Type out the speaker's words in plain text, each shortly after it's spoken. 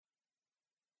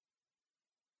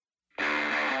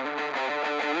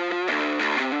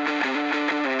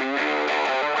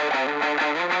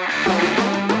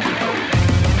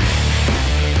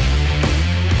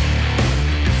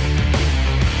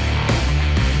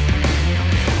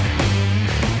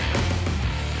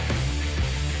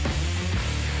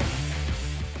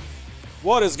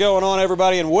What is going on,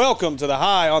 everybody, and welcome to the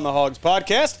High on the Hogs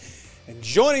podcast. And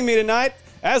joining me tonight,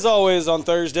 as always on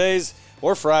Thursdays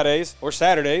or Fridays or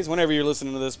Saturdays, whenever you're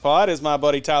listening to this pod, is my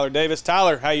buddy Tyler Davis.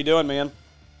 Tyler, how you doing, man?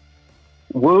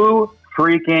 Woo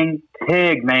freaking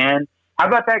pig, man. How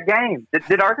about that game?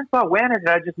 Did Arkansas win, or did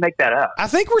I just make that up? I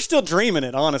think we're still dreaming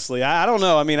it, honestly. I don't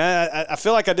know. I mean, I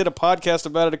feel like I did a podcast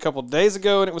about it a couple days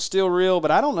ago, and it was still real, but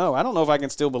I don't know. I don't know if I can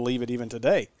still believe it even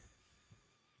today.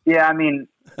 Yeah, I mean,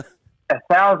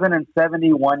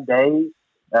 1,071 days,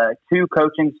 2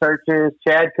 coaching searches.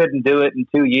 Chad couldn't do it in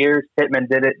 2 years. Pittman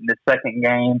did it in the second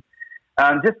game.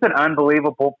 Just an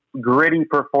unbelievable, gritty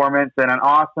performance and an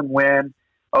awesome win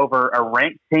over a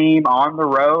ranked team on the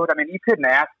road. I mean, you couldn't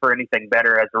ask for anything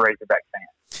better as a Razorback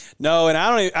fan. No, and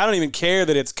I don't even care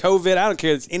that it's COVID. I don't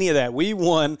care that it's any of that. We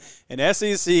won an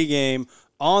SEC game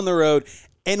on the road,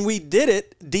 and we did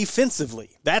it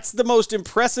defensively. That's the most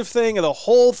impressive thing of the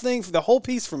whole thing. The whole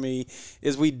piece for me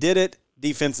is we did it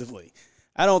defensively.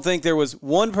 I don't think there was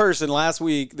one person last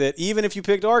week that, even if you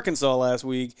picked Arkansas last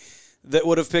week, that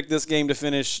would have picked this game to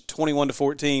finish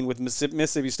 21-14 with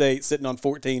Mississippi State sitting on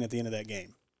 14 at the end of that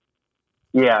game.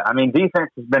 Yeah, I mean,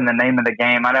 defense has been the name of the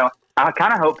game. I know. I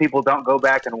kind of hope people don't go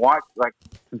back and watch like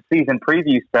some season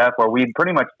preview stuff where we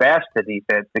pretty much bashed the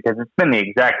defense, because it's been the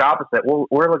exact opposite.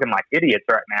 We're looking like idiots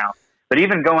right now. But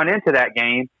even going into that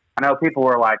game, I know people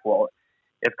were like, well,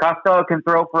 if Costello can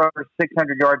throw for over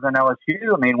 600 yards on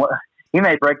LSU, I mean, he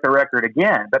may break the record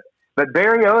again. But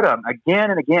Barry Odom, again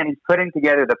and again, he's putting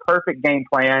together the perfect game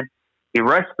plan. He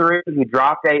rushed through. He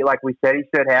dropped 8 like we said he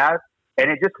should have. And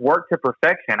it just worked to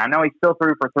perfection. I know he still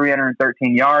threw for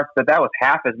 313 yards, but that was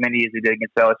half as many as he did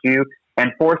against LSU,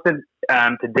 and forced him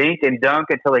to dink and dunk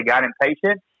until he got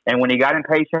impatient. And when he got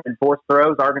impatient and forced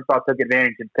throws, Arkansas took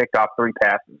advantage and picked off 3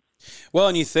 passes. Well,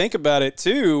 and you think about it,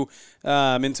 too,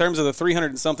 in terms of the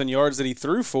 300-and-something yards that he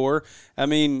threw for, I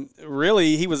mean,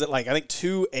 really, he was at, like, I think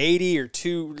 280 or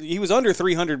 2 – he was under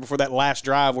 300 before that last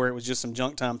drive where it was just some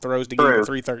junk time throws to get him to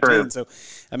 313. So,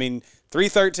 I mean,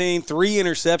 313, 3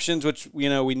 interceptions, which, you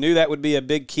know, we knew that would be a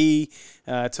big key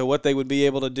to what they would be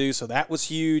able to do. So that was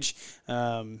huge.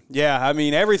 Yeah, I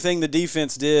mean, everything the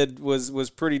defense did was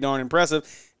pretty darn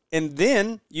impressive. And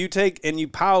then you take and you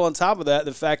pile on top of that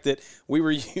the fact that we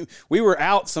were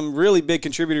out some really big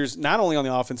contributors, not only on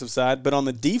the offensive side, but on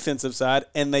the defensive side,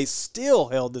 and they still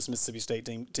held this Mississippi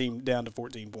State team down to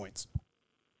 14 points.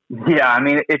 Yeah, I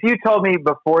mean, if you told me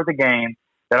before the game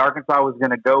that Arkansas was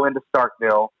going to go into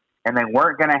Starkville and they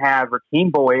weren't going to have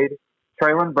Rakeem Boyd,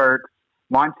 Traylon Burks,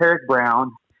 Monteric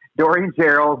Brown, Dorian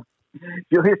Gerald,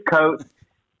 Julius Coates,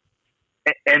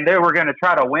 and they were going to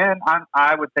try to win,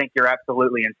 I would think you're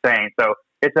absolutely insane. So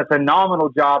it's a phenomenal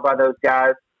job by those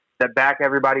guys that back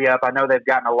everybody up. I know they've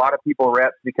gotten a lot of people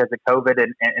reps because of COVID,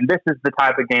 and this is the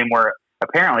type of game where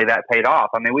apparently that paid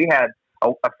off. I mean, we had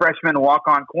a freshman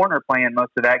walk-on corner playing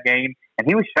most of that game, and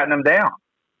he was shutting them down.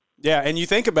 Yeah, and you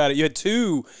think about it, you had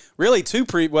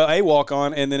a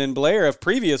walk-on, and then in Blair, a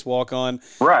previous walk-on.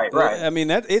 Right. I mean,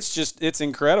 it's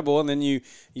incredible. And then you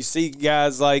see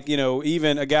guys like, you know,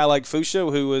 even a guy like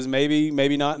Fusha, who was maybe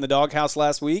not in the doghouse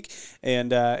last week,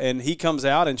 and he comes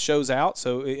out and shows out.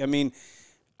 So, I mean,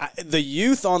 the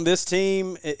youth on this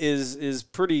team is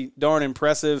pretty darn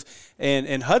impressive.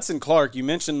 And Hudson Clark, you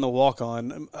mentioned the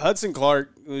walk-on. Hudson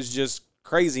Clark was just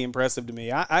crazy impressive to me.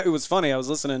 It was funny. I was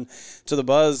listening to the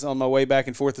Buzz on my way back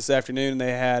and forth this afternoon, and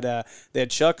they had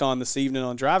Chuck on this evening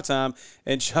on Drive Time,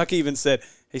 and Chuck even said,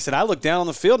 I looked down on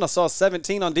the field and I saw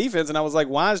 17 on defense, and I was like,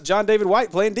 why is John David White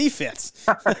playing defense?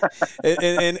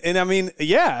 and I mean,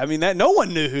 yeah, I mean that no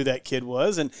one knew who that kid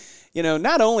was, and you know,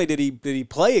 not only did he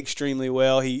play extremely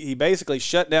well, he basically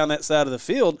shut down that side of the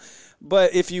field.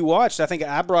 But if you watched, I think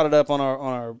I brought it up on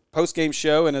our post game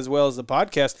show and as well as the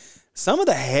podcast. Some of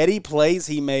the heady plays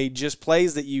he made, just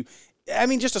plays that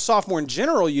just a sophomore in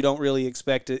general, you don't really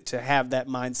expect it to have that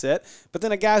mindset. But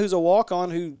then a guy who's a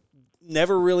walk-on who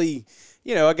never really,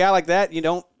 you know, a guy like that, you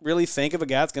don't really think of a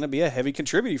guy that's going to be a heavy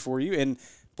contributor for you. And,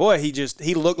 boy,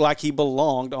 he looked like he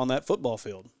belonged on that football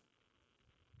field.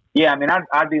 Yeah, I mean,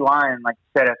 I'd be lying, like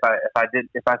you said, if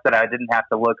I said I didn't have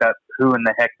to look up who in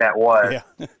the heck that was.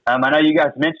 Yeah. I know you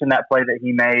guys mentioned that play that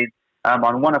he made.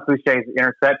 On one of Foucher's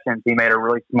interceptions, he made a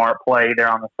really smart play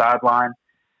there on the sideline.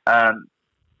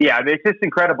 Yeah, it's just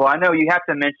incredible. I know you have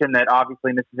to mention that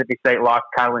obviously Mississippi State lost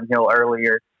Kylan Hill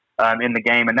earlier in the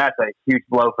game, and that's a huge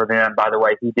blow for them. By the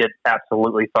way, he did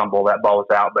absolutely fumble. That ball was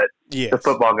out, but yes, the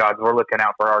football gods were looking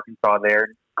out for Arkansas there.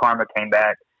 Karma came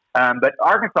back. But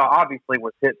Arkansas obviously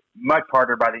was hit much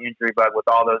harder by the injury bug with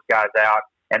all those guys out,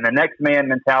 and the next man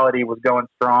mentality was going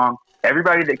strong.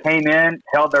 Everybody that came in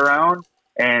held their own,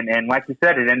 And like you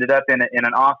said, it ended up in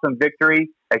an awesome victory,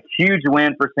 a huge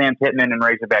win for Sam Pittman and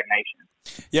Razorback Nation.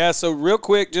 Yeah, so real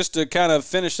quick, just to kind of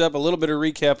finish up a little bit of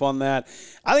recap on that,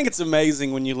 I think it's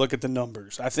amazing when you look at the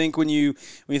numbers. I think when you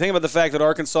think about the fact that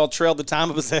Arkansas trailed the time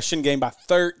of possession game by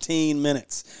 13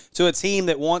 minutes to a team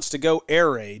that wants to go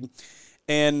air raid,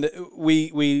 and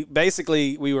we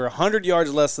basically were 100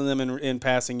 yards less than them in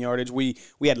passing yardage. We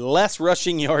had less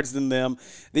rushing yards than them.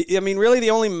 Really the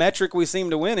only metric we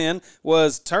seemed to win in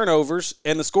was turnovers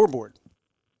and the scoreboard.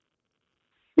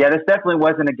 Yeah, this definitely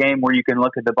wasn't a game where you can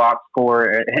look at the box score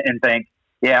and think,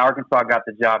 yeah, Arkansas got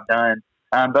the job done.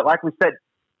 But like we said,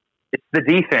 it's the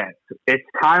defense. It's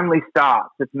timely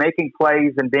stops. It's making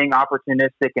plays and being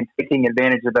opportunistic and taking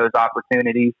advantage of those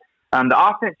opportunities. The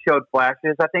offense showed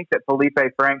flashes. I think that Felipe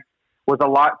Franks was a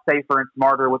lot safer and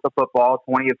smarter with the football,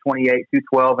 20 of 28,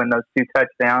 212, and those 2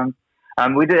 touchdowns.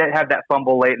 We did have that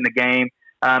fumble late in the game.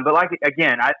 But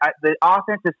the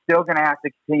offense is still going to have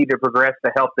to continue to progress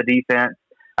to help the defense.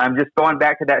 Just going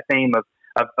back to that theme of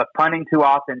punting too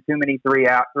often, too many three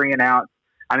and outs.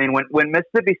 I mean, when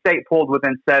Mississippi State pulled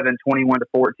within 7,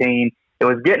 21-14, it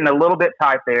was getting a little bit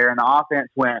tight there, and the offense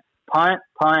went punt,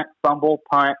 fumble,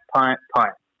 punt.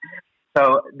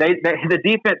 So the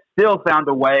defense still found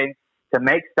a way to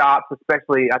make stops,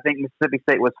 especially I think Mississippi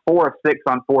State was 4 of 6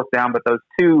 on 4th down, but those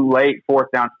 2 late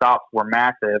 4th down stops were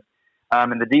massive.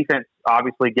 And the defense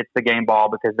obviously gets the game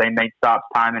ball because they made stops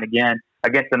time and again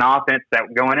against an offense that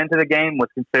going into the game was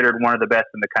considered one of the best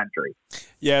in the country.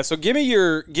 Yeah, so give me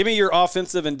your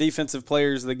offensive and defensive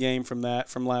players of the game from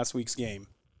last week's game.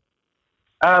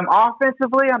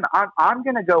 Offensively, I'm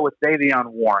going to go with Davion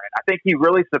Warren. I think he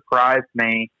really surprised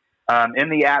me in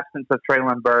the absence of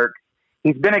Traylon Burks.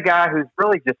 He's been a guy who's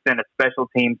really just been a special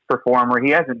teams performer.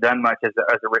 He hasn't done much as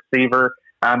a receiver,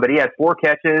 but he had 4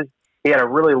 catches. He had a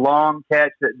really long catch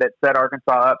that set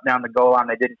Arkansas up down the goal line.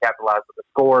 They didn't capitalize with the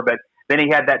score, but then he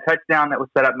had that touchdown that was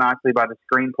set up nicely by the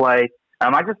screenplay.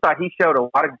 I just thought he showed a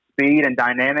lot of speed and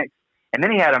dynamics. And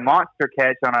then he had a monster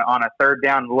catch on a 3rd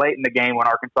down late in the game when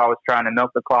Arkansas was trying to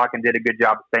milk the clock and did a good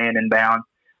job of staying in bounds.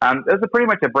 It was pretty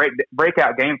much a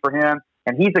breakout game for him.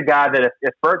 And he's a guy that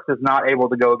if Burks is not able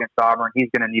to go against Auburn, he's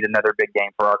going to need another big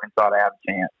game for Arkansas to have a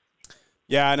chance.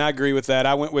 Yeah, and I agree with that.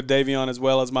 I went with Davion as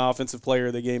well as my offensive player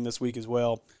of the game this week as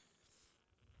well.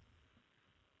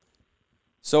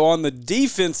 So on the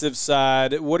defensive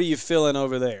side, what are you feeling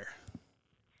over there?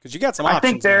 Because you got some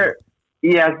options. I think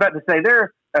I was about to say there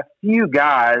are a few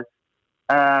guys.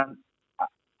 I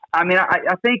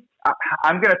think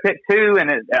I'm going to pick 2,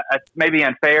 and it's maybe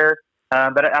unfair.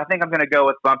 But I think I'm going to go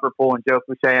with Bumper Pool and Joe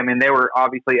Fouché. I mean, they were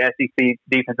obviously SEC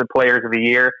Defensive Players of the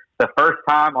Year. The first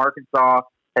time Arkansas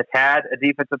has had a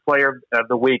Defensive Player of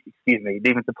the Week since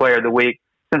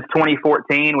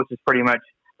 2014, which is pretty much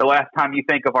the last time you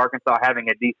think of Arkansas having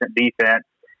a decent defense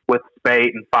with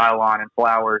Spate and Philon and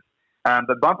Flowers.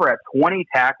 But Bumper had 20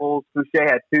 tackles. Fouché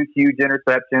had 2 huge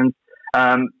interceptions.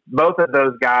 Both of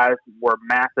those guys were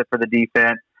massive for the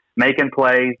defense, making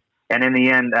plays, and in the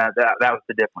end, that was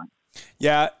the difference.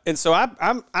 Yeah, and so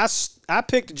I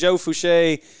picked Joe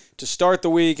Fouché to start the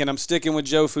week, and I'm sticking with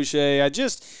Joe Fouché. I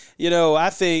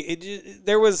think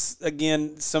there was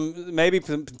again some maybe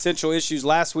potential issues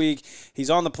last week. He's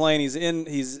on the plane. He's in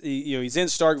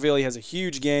Starkville. He has a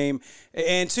huge game,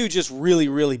 and 2 just really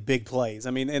really big plays.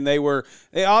 I mean, and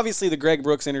obviously the Greg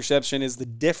Brooks interception is the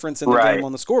difference in the game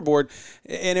on the scoreboard,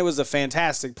 and it was a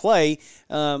fantastic play.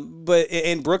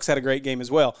 And Brooks had a great game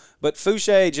as well. But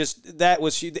Fouché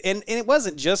and it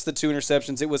wasn't just the 2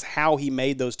 interceptions. It was how he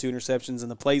made those 2 interceptions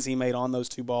and the plays he made on those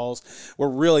 2 balls were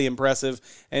really impressive.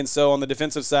 And so on the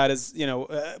defensive side,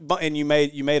 and you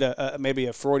made maybe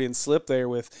a Freudian slip there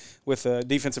with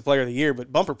Defensive Player of the Year,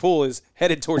 but Bumper Pool is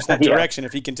headed towards that direction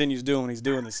if he continues doing what he's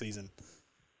doing this season.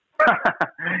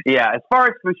 Yeah, as far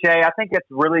as Fouché, I think it's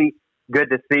really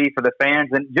good to see for the fans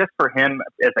and just for him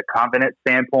as a confidence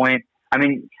standpoint. I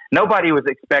mean, nobody was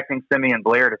expecting Simeon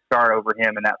Blair to start over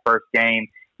him in that first game.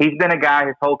 He's been a guy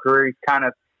his whole career.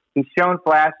 He's shown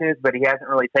flashes, but he hasn't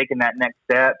really taken that next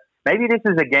step. Maybe this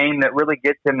is a game that really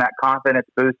gets him that confidence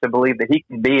boost to believe that he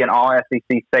can be an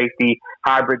all-SEC safety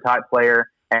hybrid type player,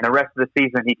 and the rest of the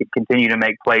season he could continue to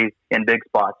make plays in big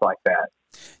spots like that.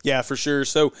 Yeah, for sure.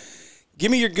 So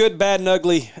give me your good, bad, and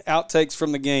ugly outtakes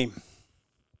from the game.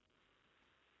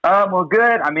 Well,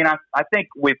 good. I mean, I think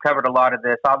we've covered a lot of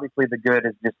this. Obviously, the good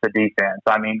is just the defense.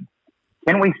 I mean,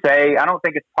 can we say – I don't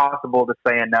think it's possible to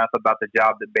say enough about the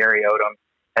job that Barry Odom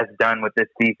has done with this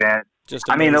defense.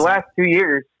 I mean, the last 2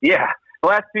 years,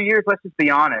 let's just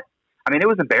be honest. I mean, it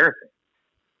was embarrassing.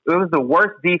 It was the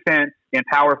worst defense in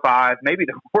Power 5, maybe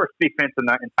the worst defense in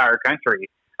the entire country,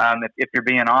 if you're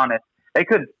being honest. they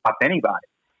couldn't stop anybody.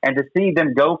 And to see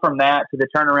them go from that to the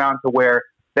turnaround to where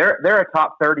they're a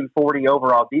top 30, 40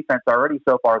 overall defense already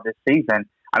so far this season,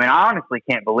 I mean, I honestly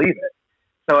can't believe it.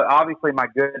 So obviously my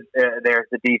good there's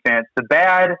the defense. The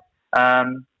bad,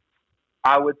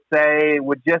 I would say,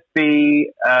 would just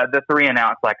be the 3 and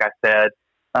outs, like I said.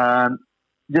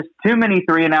 Just too many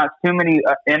 3 and outs, too many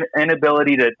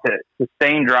inability to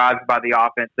sustain drives by the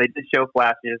offense. They did show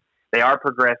flashes. They are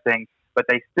progressing, but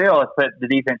they still have put the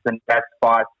defense in bad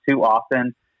spots too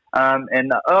often. And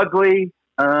the ugly,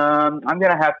 I'm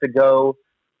going to have to go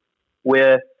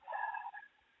with,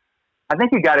 I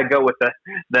think you got to go with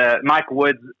the Mike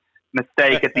Woods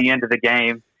mistake at the end of the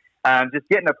game. Just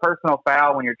getting a personal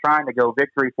foul when you're trying to go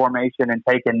victory formation and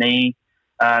take a knee.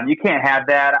 You can't have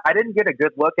that. I didn't get a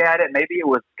good look at it. Maybe it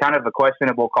was kind of a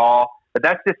questionable call, but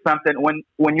that's just something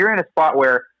when you're in a spot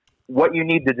where what you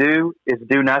need to do is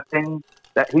do nothing,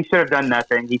 that he should have done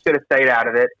nothing. He should have stayed out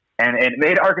of it. And it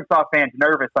made Arkansas fans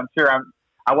nervous. I'm sure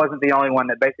I wasn't the only one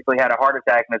that basically had a heart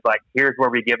attack and was like, here's where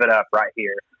we give it up right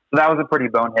here. So that was a pretty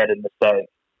boneheaded mistake.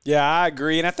 Yeah, I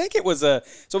agree. And I think it was a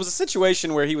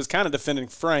situation where he was kind of defending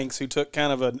Franks, who took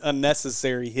kind of an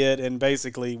unnecessary hit, and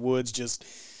basically Woods just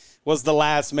was the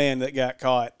last man that got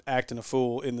caught acting a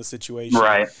fool in the situation.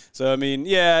 Right. So, I mean,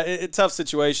 yeah, tough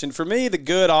situation. For me, the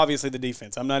good, obviously, the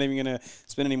defense. I'm not even going to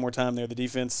spend any more time there. The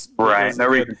defense. Right. No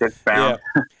reason to expound.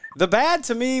 Yeah. The bad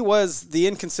to me was the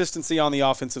inconsistency on the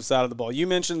offensive side of the ball. You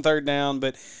mentioned third down,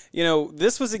 but,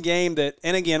 this was a game that,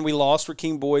 and again, we lost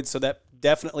Rakeem Boyd, so that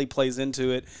definitely plays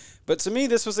into it. But to me,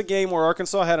 this was a game where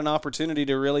Arkansas had an opportunity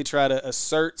to really try to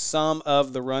assert some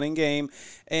of the running game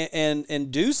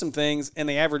and do some things, and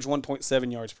they averaged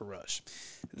 1.7 yards per rush.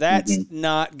 That's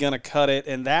not going to cut it,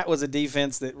 and that was a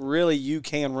defense that really you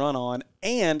can run on,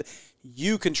 and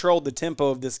you controlled the tempo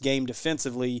of this game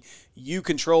defensively. You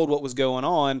controlled what was going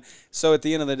on. So at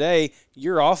the end of the day,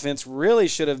 your offense really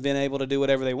should have been able to do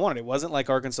whatever they wanted. It wasn't like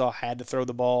Arkansas had to throw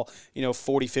the ball,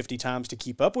 40, 50 times to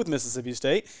keep up with Mississippi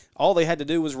State. All they had to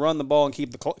do was run the ball and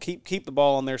keep the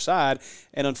ball on their side.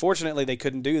 And unfortunately, they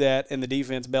couldn't do that, and the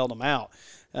defense bailed them out.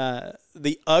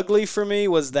 The ugly for me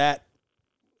was that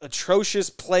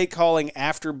atrocious play calling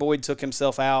after Boyd took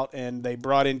himself out and they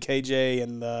brought in KJ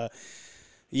and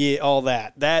all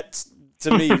that. That,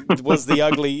 to me, was the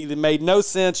ugly. It made no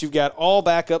sense. You've got all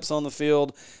backups on the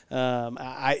field. To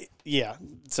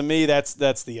me, that's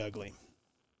the ugly.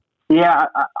 Yeah,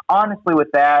 honestly, with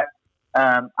that,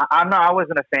 I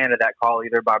wasn't a fan of that call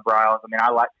either by Briles. I mean,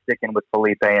 I like sticking with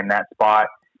Felipe in that spot.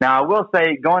 Now, I will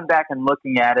say, going back and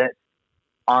looking at it,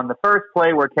 on the first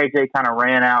play where KJ kind of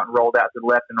ran out and rolled out to the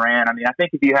left and ran, I mean, I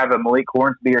think if you have a Malik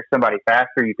Hornsby or somebody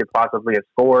faster, you could possibly have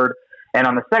scored. And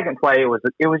on the second play, it was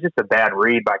just a bad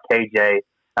read by KJ.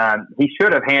 He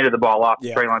should have handed the ball off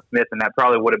to Traylon Smith, and that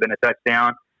probably would have been a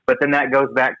touchdown. But then that goes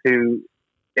back to,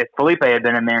 if Felipe had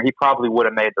been in there, he probably would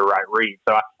have made the right read.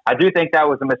 So I do think that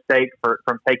was a mistake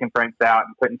from taking Franks out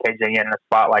and putting KJ in a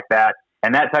spot like that.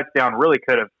 And that touchdown really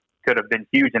could have been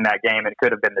huge in that game. It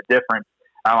could have been the difference.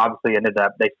 Obviously,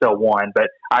 they still won. But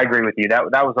I agree with you. That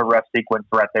was a rough sequence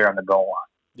right there on the goal line.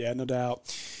 Yeah, no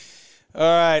doubt. All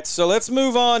right, so let's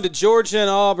move on to Georgia and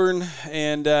Auburn,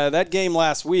 and that game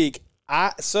last week.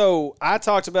 I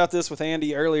talked about this with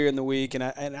Andy earlier in the week, and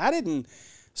I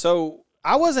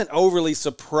wasn't overly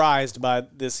surprised by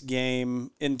this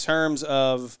game in terms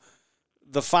of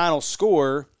the final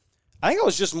score. I think I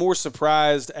was just more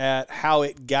surprised at how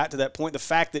it got to that point. The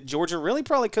fact that Georgia really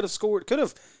probably could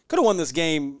have won this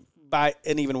game by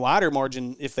an even wider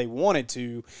margin if they wanted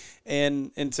to,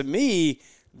 and to me,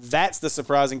 that's the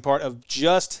surprising part of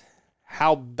just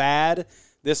how bad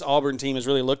this Auburn team has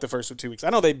really looked the first 2 weeks. I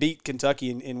know they beat Kentucky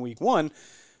in week 1,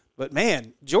 but,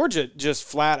 man, Georgia just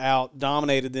flat out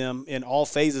dominated them in all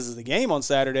phases of the game on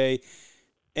Saturday.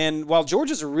 And while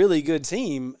Georgia's a really good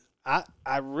team, I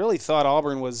really thought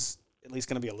Auburn was at least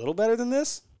going to be a little better than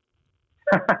this.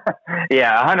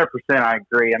 Yeah, 100% I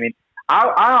agree. I mean,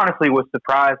 I honestly was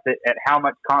surprised at how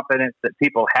much confidence that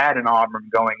people had in Auburn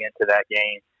going into that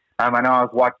game. I know I was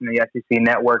watching the SEC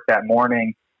Network that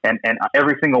morning, and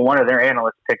every single one of their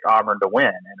analysts picked Auburn to win,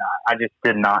 and I just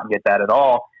did not get that at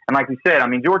all. And like you said, I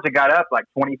mean, Georgia got up like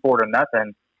 24-0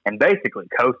 and basically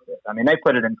coasted. I mean, they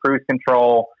put it in cruise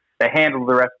control. They handled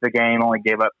the rest of the game, only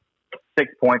gave up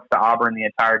 6 points to Auburn the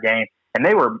entire game, and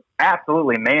they were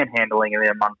absolutely manhandling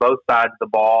them on both sides of the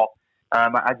ball.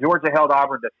 Georgia held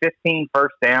Auburn to 15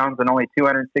 first downs and only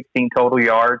 216 total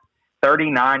yards.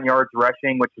 39 yards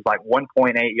rushing, which is like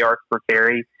 1.8 yards per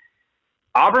carry.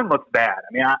 Auburn looks bad.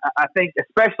 I mean, I think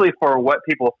especially for what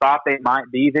people thought they might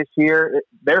be this year,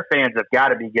 their fans have got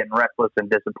to be getting restless and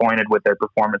disappointed with their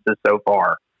performances so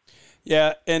far.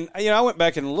 Yeah, and I went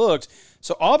back and looked.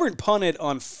 So Auburn punted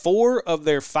on 4 of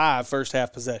their 5 first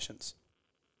half possessions.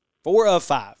 4 of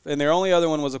 5. And their only other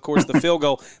one was, of course, the field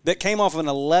goal that came off of an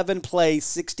 11-play,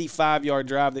 65-yard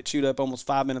drive that chewed up almost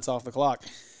 5 minutes off the clock.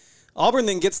 Auburn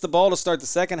then gets the ball to start the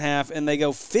second half, and they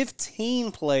go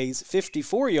 15 plays,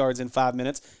 54 yards in 5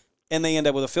 minutes, and they end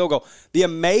up with a field goal. The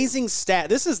amazing stat,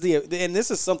 this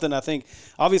is something I think,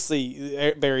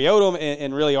 obviously, Barry Odom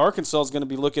and really Arkansas is going to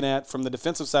be looking at from the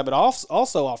defensive side, but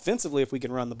also offensively if we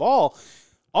can run the ball.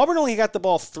 Auburn only got the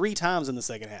ball 3 times in the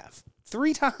second half.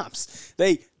 3 times.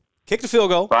 They kicked a field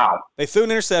goal, wow. They threw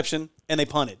an interception, and they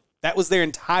punted. That was their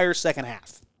entire second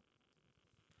half.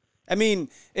 I mean,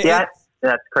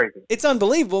 that's crazy. It's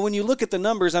unbelievable when you look at the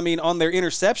numbers. I mean, on their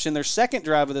interception, their second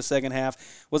drive of the second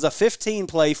half was a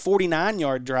 15-play,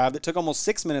 49-yard drive that took almost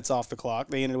 6 minutes off the clock.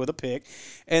 They ended with a pick.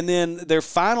 And then their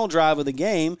final drive of the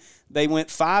game, they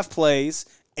went 5 plays,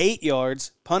 8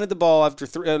 yards, punted the ball after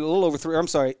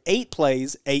 8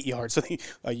 plays, 8 yards. So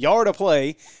a yard a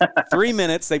play, 3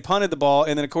 minutes. They punted the ball.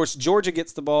 And then, of course, Georgia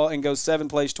gets the ball and goes 7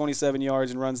 plays, 27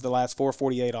 yards, and runs the last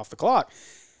 4:48 off the clock.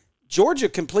 Georgia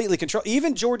completely controlled.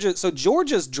 Even Georgia. So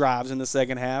Georgia's drives in the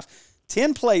second half,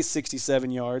 10 plays,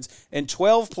 67 yards, and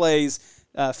 12 plays,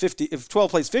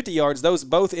 50 yards. Those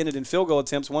both ended in field goal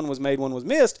attempts. One was made, one was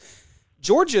missed.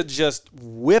 Georgia just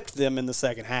whipped them in the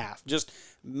second half. Just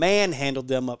manhandled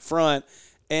them up front.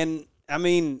 And, I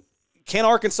mean, can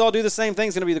Arkansas do the same thing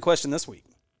is going to be the question this week.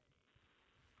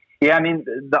 Yeah, I mean,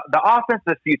 the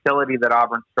offensive futility that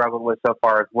Auburn struggled with so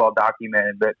far is well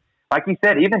documented, but like you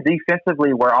said, even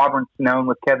defensively, where Auburn's known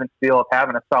with Kevin Steele of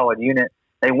having a solid unit,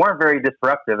 they weren't very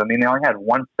disruptive. I mean, they only had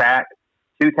 1 sack,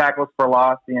 2 tackles for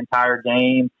loss the entire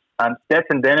game.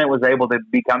 Stetson Bennett was able to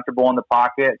be comfortable in the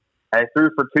pocket. They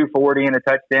threw for 240 and a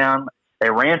touchdown. They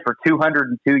ran for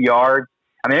 202 yards.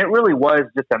 I mean, it really was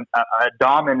just a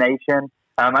domination.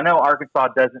 I know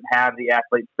Arkansas doesn't have the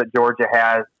athletes that Georgia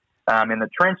has in the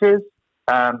trenches,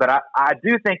 but I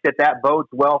do think that bodes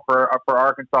well for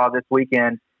Arkansas this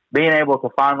weekend, being able to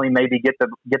finally maybe get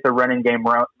the running game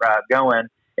going.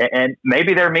 And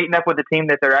maybe they're meeting up with a team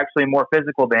that they're actually more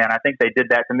physical than. I think they did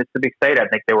that to Mississippi State. I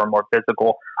think they were more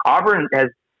physical. Auburn has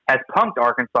punked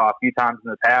Arkansas a few times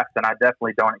in the past, and I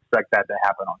definitely don't expect that to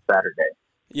happen on Saturday.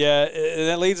 Yeah, and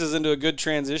that leads us into a good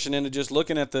transition into just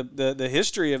looking at the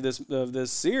history of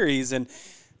this series and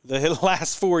the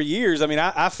last 4 years. I mean,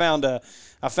 I found an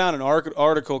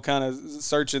article kind of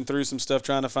searching through some stuff,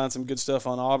 trying to find some good stuff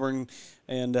on Auburn,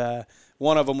 and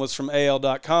one of them was from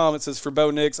AL.com. It says, for Bo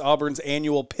Nix, Auburn's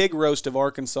annual pig roast of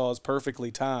Arkansas is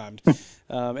perfectly timed.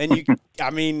 I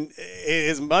mean,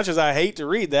 as much as I hate to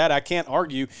read that, I can't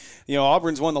argue.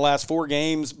 Auburn's won the last 4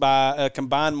 games by a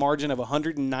combined margin of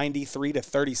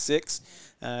 193-36.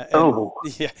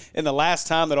 And the last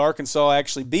time that Arkansas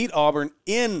actually beat Auburn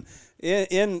on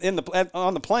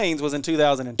the Plains was in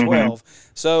 2012.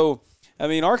 So, I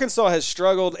mean, Arkansas has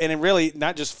struggled, and really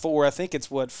not just 4. I think it's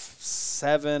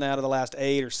 7 out of the last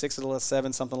 8 or 6 of the last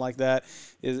 7, something like that,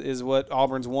 is what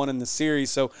Auburn's won in the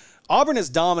series. So Auburn has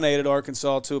dominated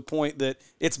Arkansas to a point that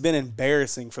it's been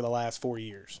embarrassing for the last 4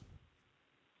 years.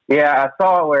 Yeah, I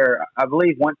saw where I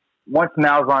believe once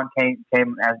Malzahn came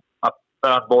as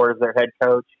on board as their head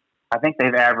coach, I think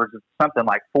they've averaged something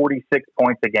like 46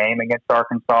 points a game against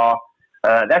Arkansas.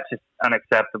 That's just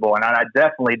unacceptable, and I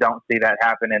definitely don't see that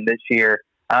happening this year.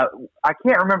 I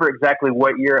can't remember exactly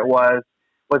what year it was.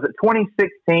 Was it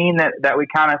 2016 that we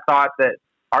kind of thought that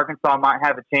Arkansas might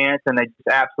have a chance, and they just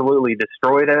absolutely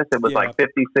destroyed us? It was like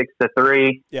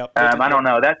 56-3. Yep. I don't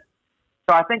know.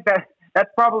 So I think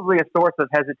that's probably a source of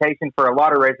hesitation for a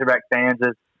lot of Razorback fans.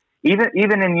 Is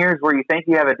even in years where you think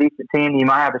you have a decent team, you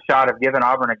might have a shot of giving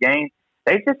Auburn a game.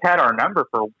 They just had our number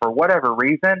for whatever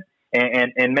reason.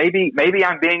 And maybe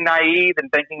I'm being naive and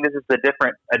thinking this is a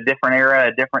different era,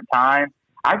 a different time.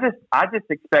 I just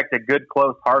expect a good,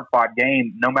 close, hard-fought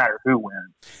game no matter who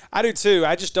wins. I do too.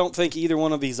 I just don't think either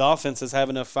one of these offenses have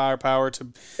enough firepower to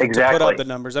put up the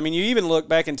numbers. I mean, you even look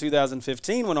back in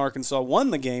 2015 when Arkansas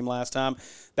won the game last time.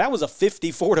 That was a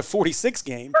 54-46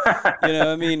 game.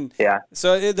 I mean, yeah.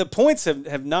 So the points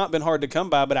have not been hard to come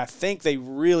by, but I think they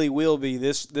really will be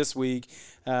this week.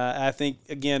 I think,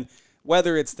 again,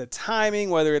 whether it's the timing,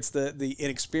 whether it's the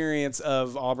inexperience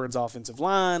of Auburn's offensive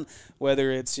line,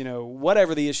 whether it's,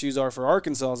 whatever the issues are for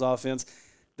Arkansas's offense,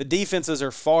 the defenses are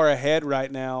far ahead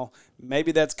right now.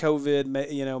 Maybe that's COVID,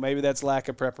 maybe that's lack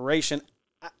of preparation.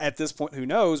 At this point, who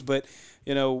knows? But,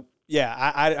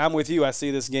 I'm with you. I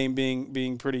see this game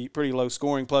being pretty low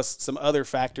scoring, plus some other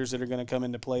factors that are going to come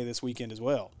into play this weekend as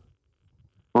well.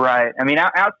 Right. I mean,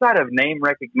 outside of name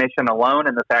recognition alone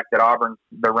and the fact that Auburn's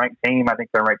the ranked team, I think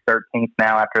they're ranked 13th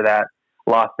now after that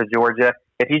loss to Georgia.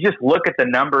 If you just look at the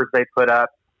numbers they put up,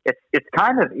 it's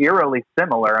kind of eerily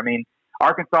similar. I mean,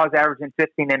 Arkansas is averaging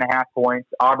 15.5 points.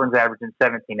 Auburn's averaging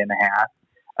 17.5.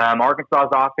 Arkansas's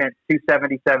offense,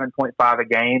 277.5 a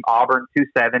game. Auburn,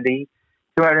 270.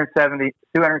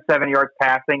 270 yards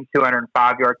passing,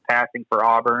 205 yards passing for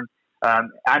Auburn.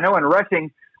 I know in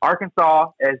rushing,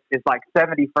 Arkansas is like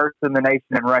 71st in the nation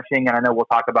in rushing, and I know we'll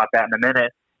talk about that in a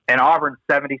minute. And Auburn's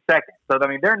 72nd. So, I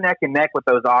mean, they're neck and neck with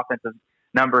those offensive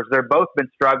numbers. They've both been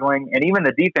struggling, and even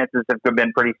the defenses have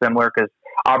been pretty similar because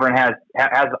Auburn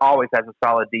always has a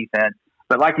solid defense.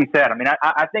 But like you said, I mean,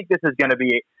 I think this is going to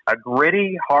be a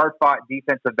gritty, hard-fought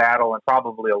defensive battle and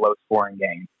probably a low-scoring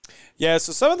game. Yeah,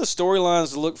 so some of the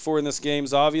storylines to look for in this game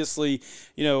is obviously,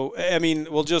 I mean,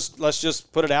 let's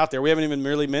just put it out there. We haven't even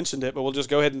really mentioned it, but we'll just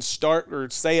go ahead and start or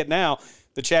say it now.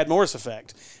 The Chad Morris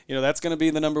effect. That's going to be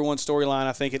the number one storyline,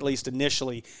 I think, at least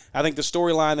initially. I think the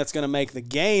storyline that's going to make the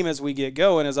game as we get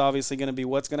going is obviously going to be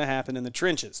what's going to happen in the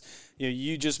trenches.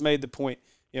 You just made the point.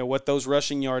 What those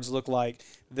rushing yards look like.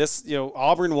 This,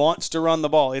 Auburn wants to run the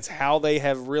ball. It's how they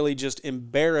have really just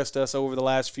embarrassed us over the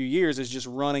last few years, is just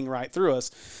running right through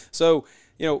us. So,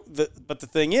 but the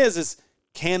thing is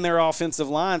can their offensive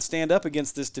line stand up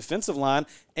against this defensive line,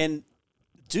 and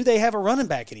do they have a running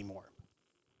back anymore?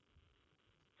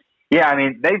 Yeah, I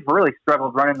mean, they've really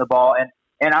struggled running the ball,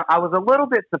 and I was a little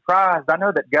bit surprised. I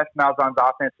know that Gus Malzahn's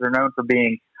offenses are known for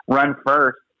being run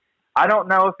first. I don't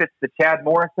know if it's the Chad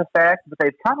Morris effect, but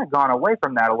they've kind of gone away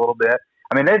from that a little bit.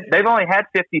 I mean, they've only had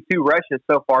 52 rushes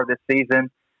so far this season,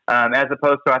 as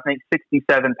opposed to, I think,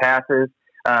 67 passes.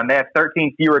 They have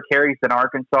 13 fewer carries than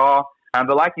Arkansas.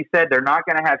 But like you said, they're not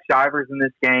going to have Shivers in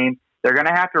this game. They're going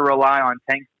to have to rely on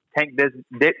Tank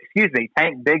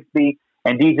Bigsby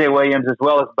and DJ Williams, as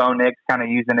well as Bo Nix, kind of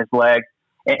using his legs.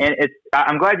 And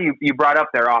I'm glad you brought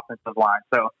up their offensive line.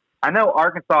 So I know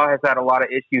Arkansas has had a lot of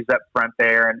issues up front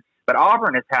there, but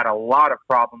Auburn has had a lot of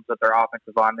problems with their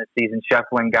offensive line this season,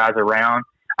 shuffling guys around.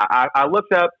 I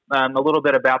looked up a little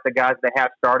bit about the guys they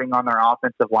have starting on their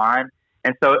offensive line.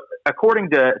 And so according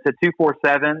to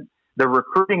 247, the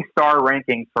recruiting star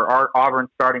rankings for our Auburn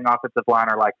starting offensive line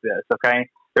are like this, okay?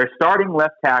 Their starting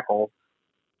left tackle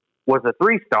was a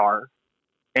 3-star,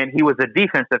 and he was a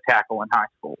defensive tackle in high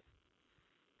school.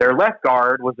 Their left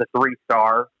guard was a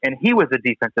 3-star, and he was a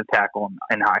defensive tackle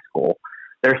in high school.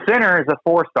 Their center is a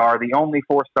 4-star, the only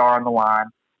 4-star on the line.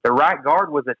 The right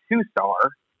guard was a 2-star,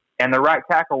 and the right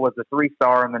tackle was a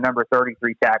 3-star and the number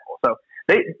 33 tackle. So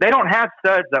they don't have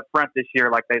studs up front this year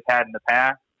like they've had in the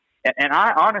past. And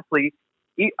I honestly,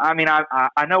 I mean,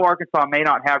 I know Arkansas may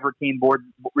not have Rakeem Boyd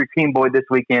this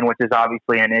weekend, which is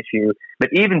obviously an issue. But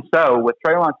even so, with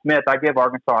Traylon Smith, I give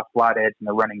Arkansas a slight edge in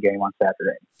the running game on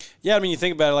Saturday. Yeah, I mean, you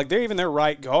think about it, like they're even their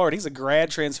right guard. He's a grad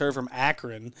transfer from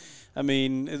Akron. I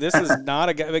mean, this is not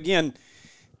a guy, again,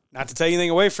 not to take anything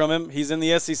away from him. He's in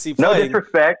the SEC play. No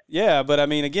disrespect. Yeah, but I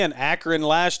mean, again, Akron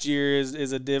last year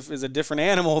is a different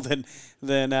animal than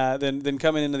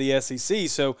coming into the SEC.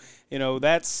 So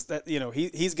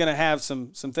he's going to have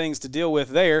some things to deal with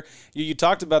there. You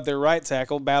talked about their right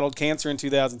tackle, battled cancer in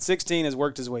 2016, has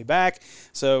worked his way back.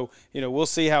 So we'll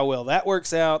see how well that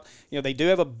works out. They do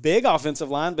have a big offensive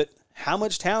line, but how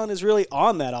much talent is really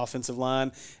on that offensive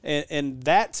line, and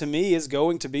that to me is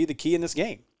going to be the key in this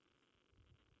game.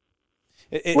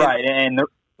 Right, and I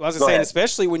was saying,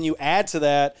 especially when you add to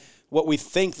that what we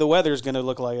think the weather is going to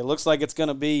look like. It looks like it's going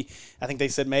to be, I think they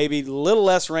said maybe a little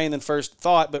less rain than first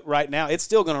thought, but right now it's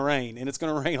still going to rain, and it's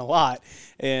going to rain a lot.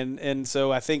 And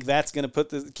so I think that's going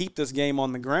to keep this game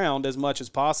on the ground as much as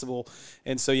possible.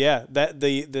 And so yeah,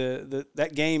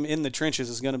 that game in the trenches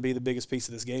is going to be the biggest piece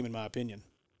of this game, in my opinion.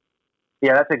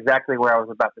 Yeah, that's exactly where I was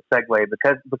about to segue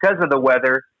because of the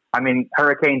weather. I mean,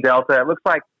 Hurricane Delta. It looks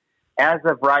like, as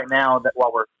of right now, that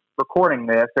while we're recording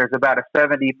this, there's about a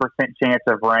 70% chance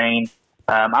of rain.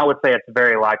 I would say it's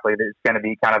very likely that it's going to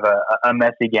be kind of a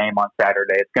messy game on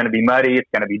Saturday. It's going to be muddy. It's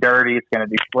going to be dirty. It's going to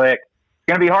be slick. It's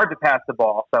going to be hard to pass the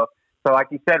ball. So like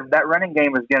you said, that running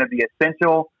game is going to be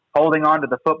essential. Holding on to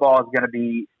the football is going to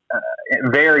be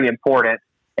very important.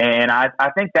 And I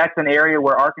think that's an area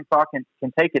where Arkansas can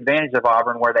take advantage of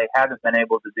Auburn, where they haven't been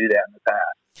able to do that in the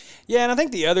past. Yeah, and I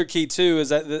think the other key, too, is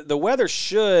that the weather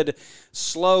should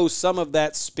slow some of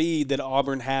that speed that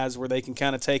Auburn has where they can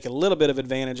kind of take a little bit of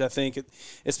advantage, I think,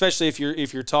 especially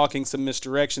if you're talking some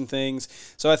misdirection things.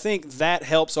 So I think that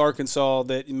helps Arkansas,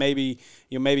 that maybe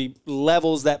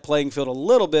levels that playing field a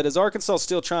little bit, as Arkansas is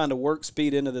still trying to work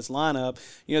speed into this lineup.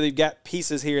 They've got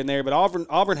pieces here and there, but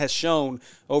Auburn has shown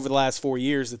over the last 4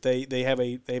 years that they have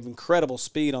incredible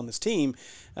speed on this team.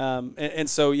 And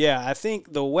so, yeah, I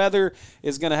think the weather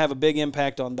is going to have a big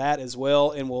impact on that as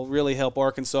well, and will really help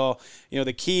Arkansas.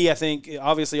 The key, I think,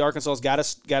 obviously Arkansas's got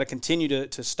to continue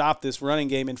to stop this running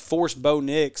game and force Bo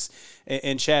Nix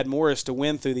and Chad Morris to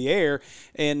win through the air.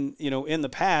 And, in the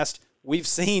past, we've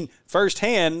seen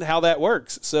firsthand how that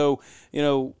works. So,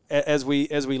 as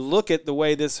we look at the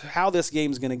way how this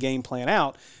game is going to game plan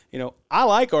out, I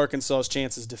like Arkansas's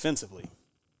chances defensively.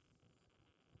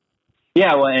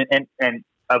 Yeah, well, and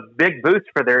a big boost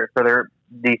for their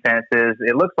defense is,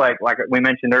 it looks like we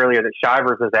mentioned earlier, that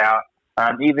Shivers is out.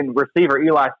 Even receiver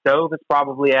Eli Stove is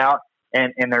probably out,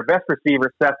 and their best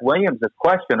receiver Seth Williams is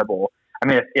questionable. I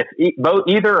mean, if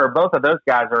either or both of those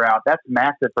guys are out, that's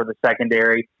massive for the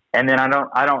secondary. And then I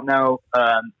don't know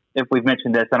if we've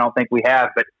mentioned this. I don't think we have,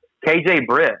 but KJ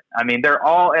Britt. I mean, they're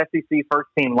all SEC first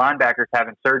team linebackers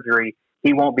having surgery.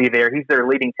 He won't be there. He's their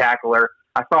leading tackler.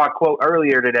 I saw a quote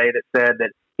earlier today that said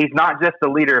that he's not just the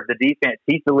leader of the defense,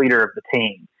 he's the leader of the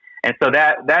team. And so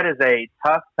that is a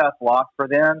tough loss for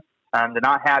them, to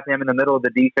not have him in the middle of the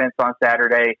defense on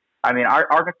Saturday. I mean,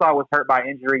 Arkansas was hurt by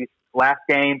injuries last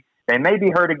game. They may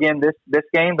be hurt again this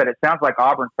game, but it sounds like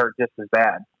Auburn's hurt just as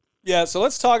bad. Yeah, so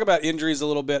let's talk about injuries a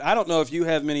little bit. I don't know if you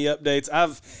have many updates.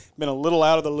 I've been a little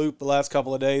out of the loop the last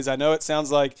couple of days. I know it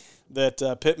sounds like that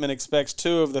Pittman expects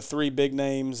 2 of the 3 big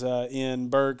names in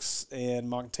Burks and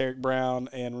Monteric Brown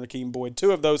and Rakeem Boyd,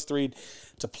 2 of those 3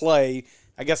 to play.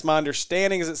 I guess my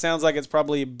understanding is it sounds like it's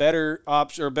probably a better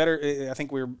option, or better. I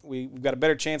think we've got a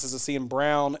better chances of seeing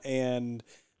Brown and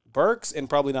Burks, and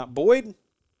probably not Boyd.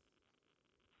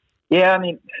 Yeah, I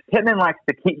mean, Pittman likes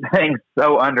to keep things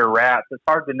so under wraps. It's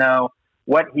hard to know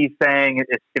what he's saying,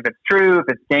 if it's true, if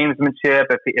it's gamesmanship,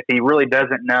 if he really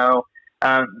doesn't know.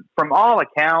 From all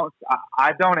accounts,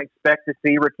 I don't expect to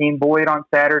see Rakeem Boyd on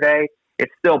Saturday.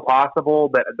 It's still possible,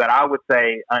 but I would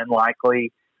say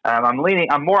unlikely.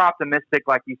 I'm more optimistic,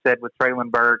 like you said, with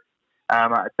Traylon Burks.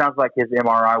 It sounds like his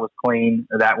MRI was clean,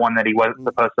 that one that he wasn't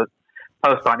supposed to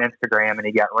post on Instagram, and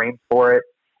he got reamed for it.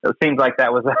 It seems like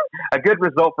that was a good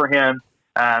result for him.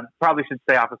 Probably should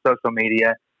stay off of social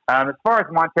media. As far as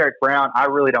Monteric Brown, I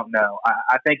really don't know.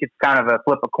 I think it's kind of a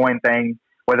flip a coin thing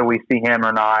whether we see him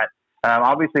or not.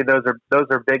 Obviously, those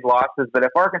are big losses. But if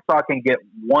Arkansas can get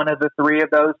one of the 3 of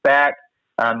those back,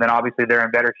 then obviously they're in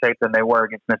better shape than they were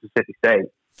against Mississippi State.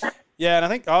 Yeah, and I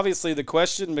think obviously the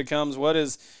question becomes, what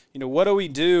do we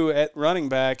do at running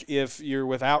back if you're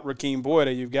without Rakeem Boyd?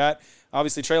 You've got,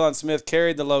 obviously, Traylon Smith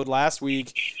carried the load last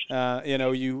week. I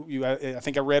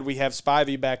think I read we have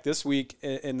Spivey back this week,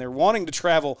 and they're wanting to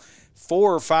travel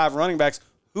 4 or 5 running backs.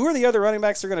 Who are the other running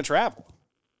backs that are going to travel?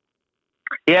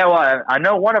 Yeah, well, I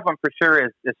know one of them for sure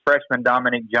is freshman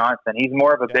Dominic Johnson. He's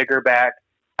more of a bigger back.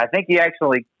 I think he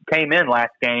actually came in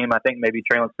last game. I think maybe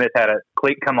Traylon Smith had a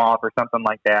cleat come off or something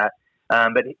like that.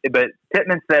 But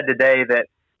Pittman said today that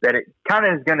it kind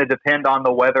of is going to depend on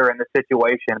the weather and the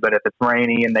situation. But if it's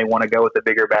rainy and they want to go with the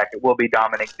bigger back, it will be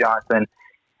Dominic Johnson.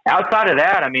 Outside of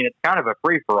that, I mean, it's kind of a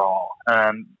free-for-all.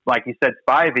 Like you said,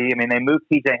 Spivey, I mean, they moved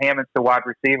TJ Hammonds to wide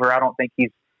receiver. I don't think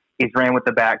he's ran with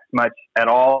the backs much at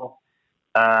all.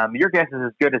 Your guess is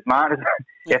as good as mine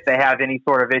if they have any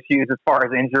sort of issues as far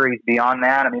as injuries beyond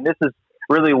that. I mean, this is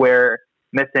really where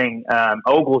missing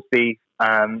Oglesby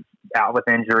out with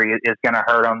injury is going to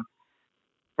hurt them.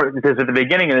 Because at the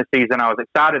beginning of the season, I was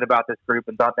excited about this group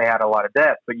and thought they had a lot of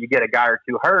depth, but you get a guy or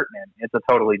 2 hurt, and it's a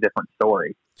totally different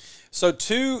story. So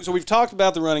we've talked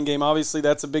about the running game. Obviously,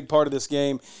 that's a big part of this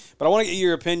game. But I want to get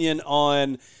your opinion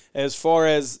on, as far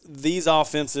as these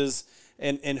offenses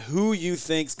and who you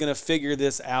think is going to figure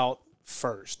this out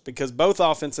first, because both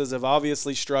offenses have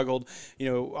obviously struggled.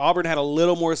 Auburn had a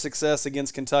little more success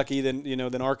against Kentucky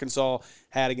than Arkansas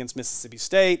had against Mississippi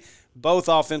State. Both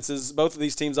of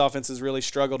these teams' offenses really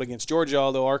struggled against Georgia,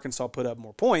 although Arkansas put up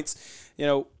more points.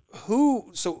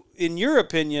 So in your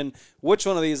opinion, which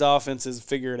one of these offenses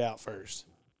figure it out first?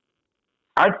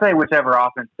 I'd say whichever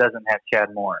offense doesn't have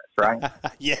Chad Morris, right?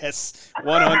 Yes,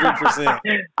 100%.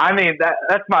 I mean,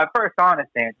 that's my first honest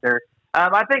answer.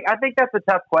 I think that's a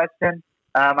tough question.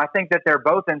 I think that they're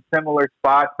both in similar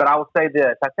spots, but I will say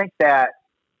this: I think that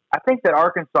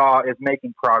Arkansas is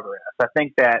making progress. I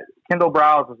think that Kendall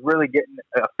Briles is really getting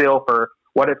a feel for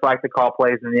what it's like to call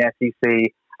plays in the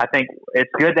SEC. I think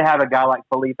it's good to have a guy like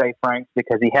Felipe Franks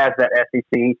because he has that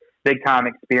SEC big-time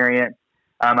experience.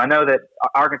 I know that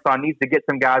Arkansas needs to get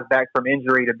some guys back from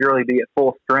injury to really be at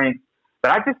full strength,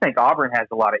 but I just think Auburn has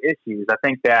a lot of issues. I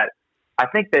think that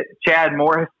Chad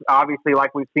Morris, obviously,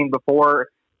 like we've seen before,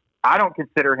 I don't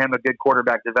consider him a good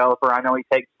quarterback developer. I know he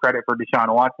takes credit for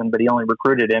Deshaun Watson, but he only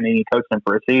recruited him and he coached him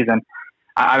for a season.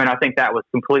 I think that was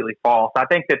completely false. I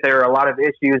think that there are a lot of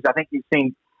issues. I think you've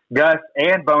seen Gus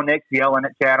and Bo Nix yelling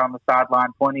at Chad on the sideline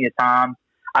plenty of times.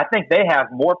 I think they have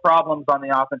more problems on the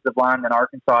offensive line than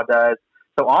Arkansas does.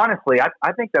 So honestly,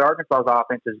 I think that Arkansas's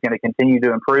offense is going to continue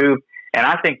to improve. And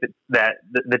I think that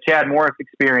the Chad Morris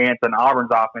experience and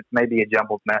Auburn's offense may be a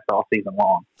jumbled mess all season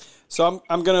long. So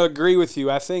I'm going to agree with you.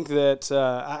 I think that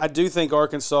I do think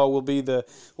Arkansas will be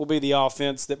the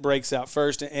offense that breaks out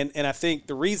first, and I think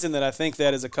the reason that I think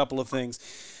that is a couple of things.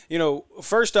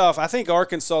 First off, I think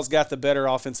Arkansas's got the better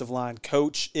offensive line.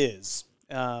 Coach is.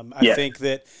 I think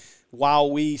that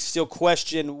while we still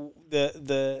question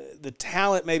the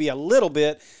talent maybe a little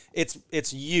bit,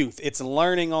 it's youth. It's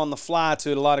learning on the fly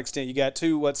to a lot of extent. You got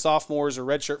two sophomores or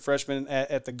redshirt freshmen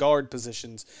at the guard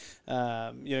positions.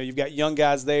 You've got young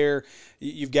guys there.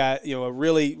 You've got a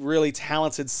really really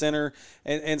talented center,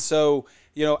 and so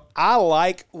I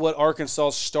like what Arkansas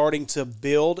is starting to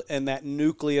build and that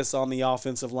nucleus on the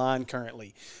offensive line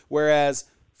currently. Whereas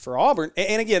for Auburn,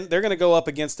 and again, they're going to go up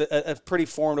against a pretty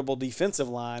formidable defensive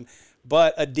line,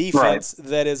 but a defense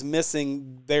that is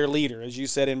missing their leader, as you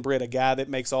said in Britt, a guy that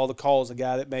makes all the calls, a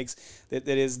guy that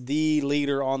is the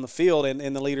leader on the field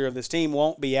and the leader of this team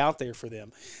won't be out there for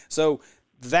them. So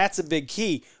that's a big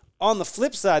key. On the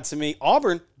flip side, to me,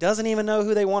 Auburn doesn't even know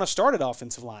who they want to start at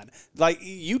offensive line. Like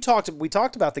we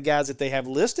talked about the guys that they have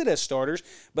listed as starters,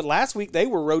 but last week they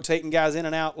were rotating guys in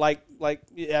and out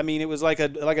it was like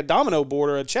a domino board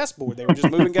or a chess board. They were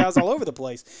just moving guys all over the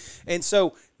place. And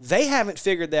so they haven't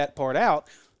figured that part out.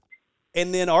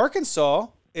 And then Arkansas,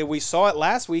 and we saw it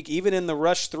last week, even in the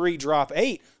rush 3, drop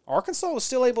 8, Arkansas was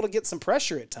still able to get some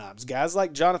pressure at times. Guys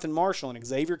like Jonathan Marshall and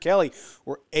Xavier Kelly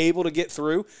were able to get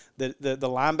through. The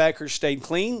linebackers stayed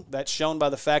clean. That's shown by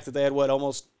the fact that they had,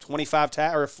 almost 25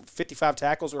 or 55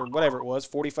 tackles or whatever it was,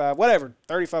 45, whatever,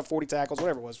 35, 40 tackles,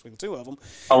 whatever it was between the two of them.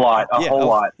 A whole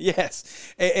lot.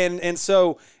 Yes. And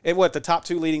so the top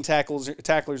 2 leading tacklers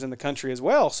in the country as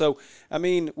well. So,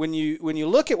 when you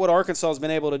look at what Arkansas has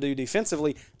been able to do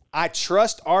defensively, I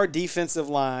trust our defensive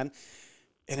line.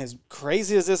 And as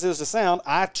crazy as this is to sound,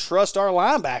 I trust our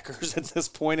linebackers at this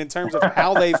point in terms of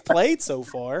how they've played so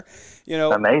far.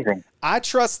 Amazing. I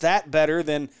trust that better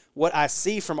than what I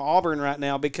see from Auburn right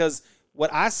now, because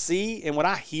what I see and what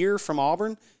I hear from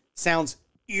Auburn sounds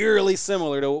eerily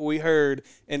similar to what we heard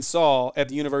and saw at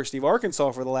the University of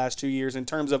Arkansas for the last 2 years in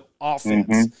terms of offense.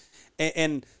 Mm-hmm.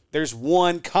 And there's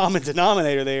one common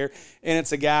denominator there, and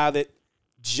it's a guy that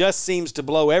just seems to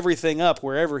blow everything up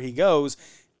wherever he goes,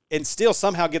 and still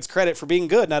somehow gets credit for being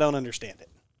good, and I don't understand it.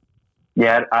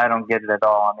 Yeah, I don't get it at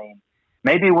all.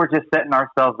 Maybe we're just setting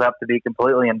ourselves up to be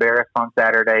completely embarrassed on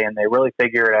Saturday, and they really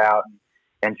figure it out,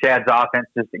 and Chad's offense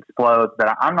just explodes,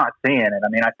 but I'm not seeing it.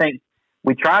 I think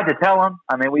we tried to tell him.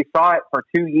 We saw it for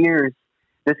 2 years.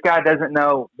 This guy doesn't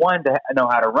know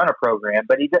how to run a program,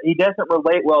 but he doesn't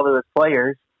relate well to his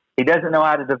players. He doesn't know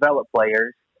how to develop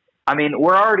players.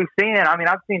 We're already seeing it.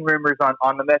 I've seen rumors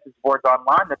on the message boards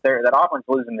online that Auburn's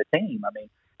losing the team.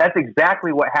 That's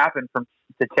exactly what happened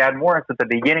to Chad Morris at the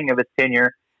beginning of his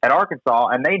tenure at Arkansas,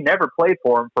 and they never played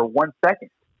for him for 1 second.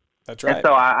 That's right. And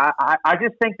so I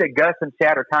just think that Gus and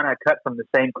Chad are kind of cut from the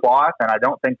same cloth, and I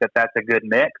don't think that that's a good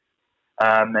mix.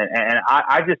 And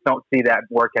I just don't see that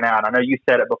working out. I know you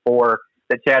said it before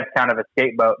that Chad's kind of a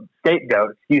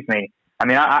scapegoat. Excuse me.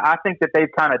 I think that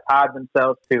they've kind of tied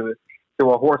themselves to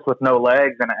a horse with no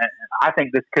legs, and I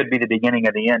think this could be the beginning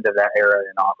of the end of that era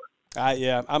in Auburn.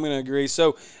 Yeah, I'm going to agree.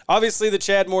 So obviously the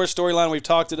Chad Morris storyline, we've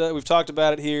talked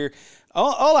about it here.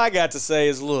 All I got to say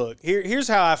is, look, here's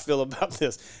how I feel about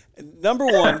this. Number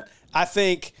one, I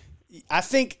think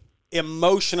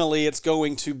emotionally it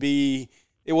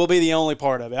will be the only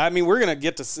part of it. We're going to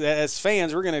get to, as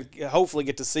fans, we're going to hopefully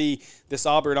get to see this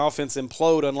Auburn offense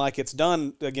implode unlike it's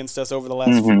done against us over the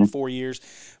last 4 years.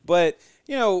 But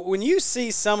when you see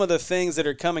some of the things that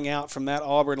are coming out from that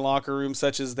Auburn locker room,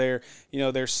 such as their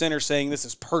center saying this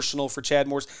is personal for Chad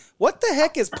Morris, what the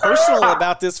heck is personal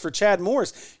about this for Chad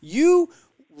Morris? You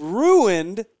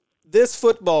ruined this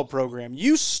football program.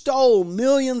 You stole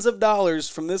millions of dollars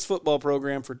from this football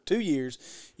program for 2 years.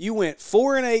 You went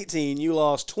 4-18. You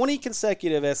lost 20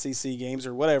 consecutive SEC games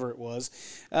or whatever it was.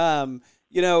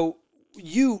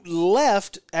 you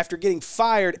left after getting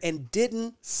fired and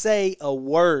didn't say a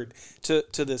word to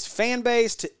this fan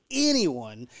base, to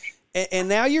anyone. And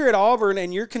now you're at Auburn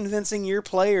and you're convincing your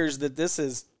players that this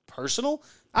is personal.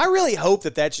 I really hope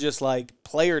that that's just like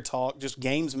player talk, just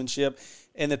gamesmanship,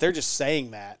 and that they're just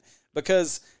saying that.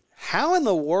 Because how in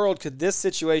the world could this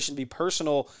situation be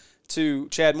personal to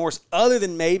Chad Morris other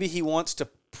than maybe he wants to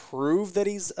prove that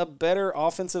he's a better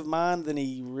offensive mind than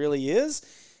he really is?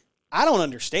 I don't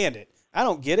understand it. I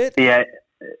don't get it. Yeah.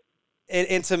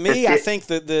 And to me, I think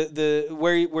that the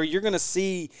where you're going to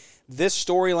see this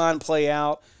storyline play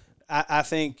out, I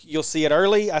think you'll see it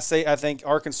early. I think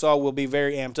Arkansas will be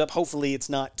very amped up. Hopefully, it's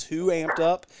not too amped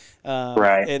up.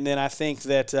 Right. And then I think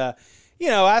that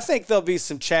I think there'll be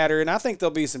some chatter, and I think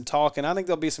there'll be some talk, and I think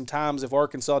there'll be some times if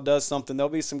Arkansas does something, there'll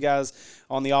be some guys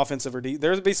on the offensive or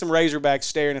there'll be some Razorbacks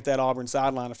staring at that Auburn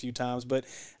sideline a few times. But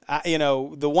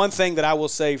the one thing that I will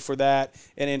say for that,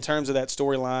 and in terms of that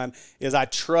storyline, is I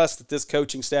trust that this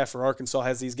coaching staff for Arkansas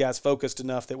has these guys focused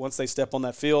enough that once they step on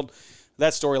that field,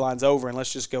 that storyline's over, and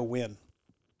let's just go win.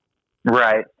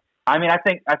 Right. I mean, I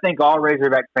think all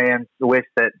Razorback fans wish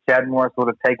that Chad Morris would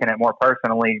have taken it more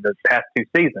personally the past 2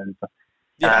 seasons.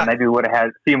 Yeah. Maybe would have had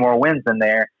a few more wins in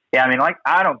there. Yeah, I mean,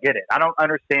 I don't get it. I don't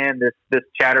understand this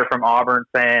chatter from Auburn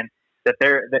saying that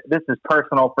this is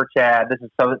personal for Chad.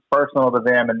 So it's personal to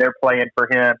them, and they're playing for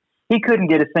him. He couldn't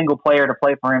get a single player to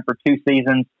play for him for 2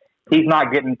 seasons. He's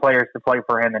not getting players to play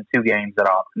for him in 2 games at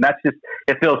all. And that's just,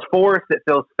 it feels forced. It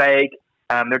feels fake.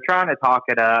 They're trying to talk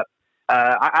it up.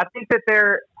 I think that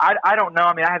I don't know.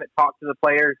 I mean, I haven't talked to the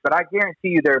players, but I guarantee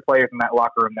you there are players in that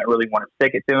locker room that really want to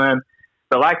stick it to him.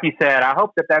 But like you said, I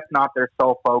hope that that's not their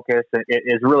sole focus. It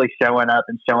is really showing up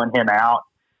and showing him out.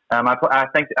 I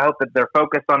hope that they're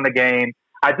focused on the game.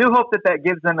 I do hope that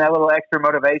gives them that little extra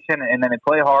motivation, and then they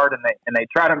play hard and they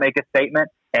try to make a statement.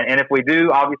 And if we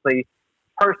do, obviously,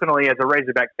 personally, as a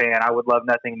Razorback fan, I would love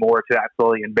nothing more to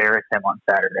absolutely embarrass him on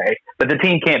Saturday. But the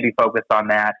team can't be focused on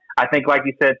that. I think, like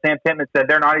you said, Sam Pittman said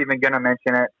they're not even going to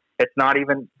mention it. It's not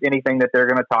even anything that they're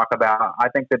going to talk about. I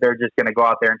think that they're just going to go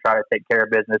out there and try to take care of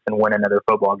business and win another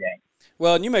football game.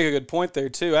 Well, and you make a good point there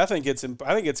too. I think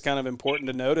it's kind of important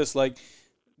to notice, like,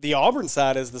 the Auburn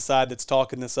side is the side that's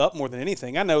talking this up more than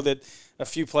anything. I know that a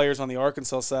few players on the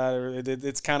Arkansas side,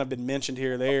 it's kind of been mentioned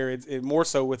here or there. It more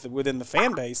so within the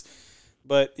fan base.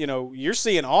 But, you're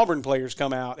seeing Auburn players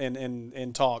come out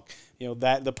and talk,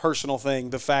 that the personal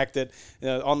thing, the fact that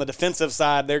on the defensive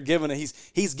side, they're giving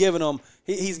he's giving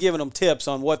them tips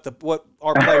on what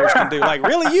our players can do. Like,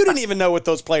 really, you didn't even know what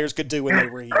those players could do when they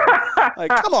were here.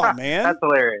 Like, come on, man. That's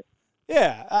hilarious.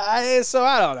 Yeah. So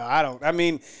I don't know. I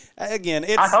mean, again,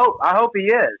 it's. I hope he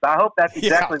is. I hope that's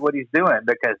exactly what he's doing,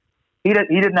 because he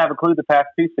didn't have a clue the past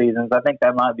 2 seasons. I think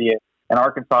that might be an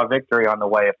Arkansas victory on the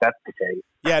way if that's the case.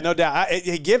 Yeah, no doubt.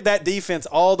 Give that defense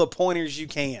all the pointers you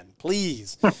can,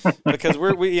 please, because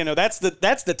that's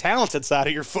the talented side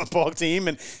of your football team,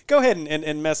 and go ahead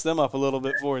and mess them up a little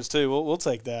bit for us too. We'll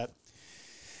take that.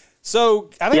 So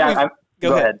I think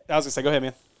go ahead. I was gonna say, go ahead,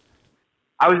 man.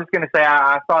 I was just gonna say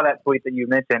I saw that tweet that you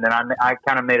mentioned, and I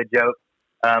kind of made a joke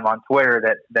on Twitter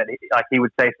that he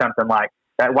would say something like,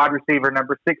 that wide receiver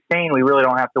number 16, we really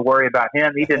don't have to worry about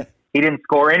him. He didn't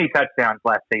score any touchdowns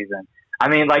last season. I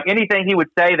mean, like, anything he would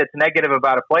say that's negative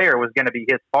about a player was going to be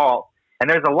his fault. And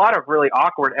there's a lot of really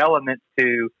awkward elements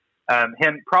to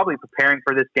him probably preparing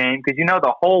for this game, because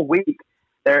the whole week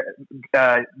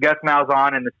Gus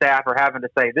Malzahn and the staff are having to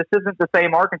say, this isn't the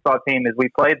same Arkansas team as we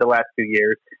played the last 2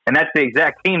 years, and that's the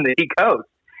exact team that he coached.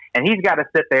 And he's got to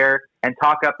sit there and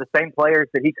talk up the same players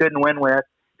that he couldn't win with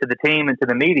to the team and to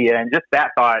the media, and just that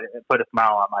thought put a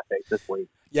smile on my face this week.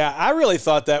 Yeah, I really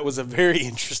thought that was a very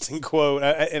interesting quote,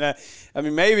 I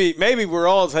mean, maybe we're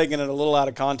all taking it a little out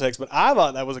of context, but I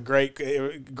thought that was a great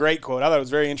quote. I thought it was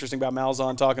very interesting about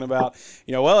Malzahn talking about,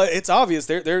 well, it's obvious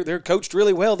they're coached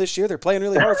really well this year. They're playing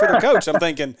really hard for their coach. I'm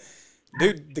thinking,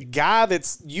 dude, the guy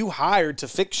that's you hired to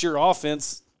fix your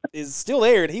offense is still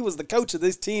there, and he was the coach of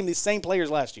this team, these same players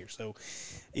last year. So,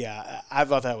 yeah, I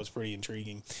thought that was pretty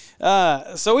intriguing.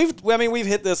 So we've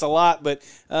hit this a lot, but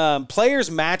players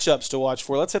matchups to watch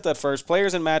for. Let's hit that first.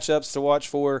 Players and matchups to watch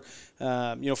for.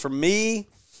 For me,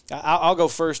 I'll go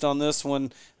first on this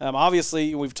one.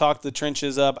 Obviously, we've talked the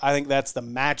trenches up. I think that's the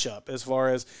matchup as far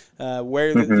as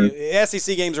where the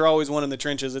SEC games are always won in the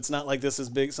trenches. It's not like this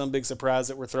is some big surprise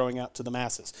that we're throwing out to the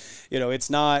masses. It's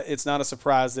not a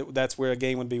surprise that that's where a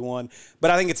game would be won.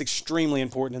 But I think it's extremely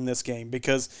important in this game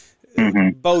because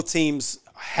both teams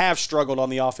have struggled on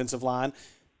the offensive line.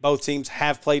 Both teams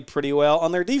have played pretty well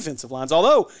on their defensive lines.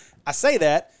 Although I say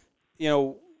that,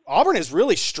 Auburn has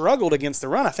really struggled against the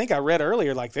run. I think I read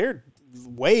earlier, like they're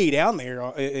way down there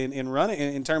in running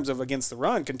in terms of against the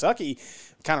run. Kentucky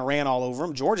kind of ran all over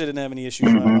them. Georgia didn't have any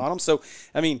issues running on them. So,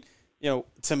 I mean,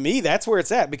 to me, that's where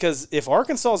it's at, because if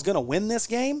Arkansas is going to win this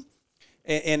game,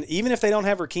 and even if they don't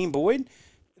have Rakeem Boyd,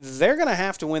 they're going to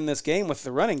have to win this game with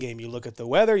the running game. You look at the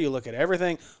weather, you look at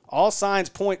everything. All signs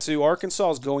point to Arkansas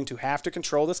is going to have to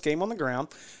control this game on the ground.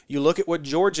 You look at what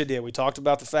Georgia did. We talked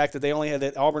about the fact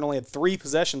that Auburn only had 3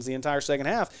 possessions the entire second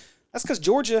half. That's because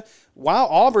Georgia, while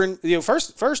Auburn,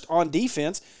 first on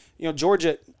defense,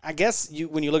 Georgia, I guess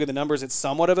when you look at the numbers, it's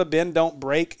somewhat of a bend don't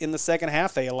break in the second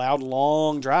half. They allowed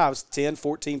long drives, 10,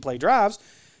 14 play drives,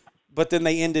 but then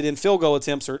they ended in field goal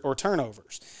attempts or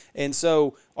turnovers. And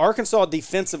so Arkansas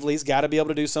defensively has got to be able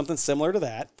to do something similar to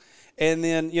that. And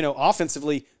then,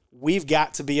 offensively, we've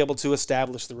got to be able to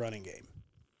establish the running game.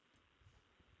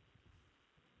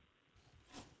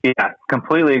 Yeah,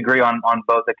 completely agree on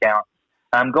both accounts.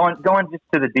 Going just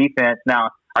to the defense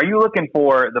now, are you looking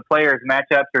for the players'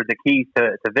 matchups or the keys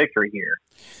to victory here?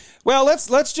 Well,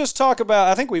 let's just talk about.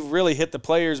 I think we've really hit the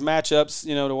players' matchups,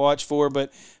 to watch for.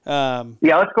 But yeah,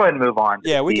 let's go ahead and move on.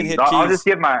 Yeah, we can hit. I'll just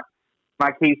give my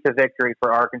keys to victory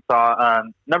for Arkansas.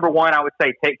 Number one, I would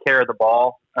say take care of the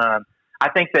ball. I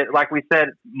think that, like we said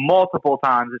multiple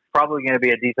times, it's probably going to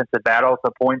be a defensive battle,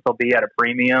 so points will be at a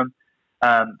premium.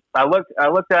 I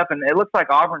looked up, and it looks like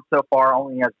Auburn so far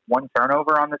only has 1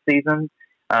 turnover on the season.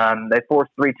 They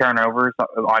forced 3 turnovers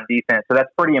on defense, so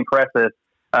that's pretty impressive.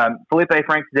 Felipe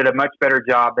Franks did a much better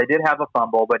job. They did have a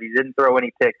fumble, but he didn't throw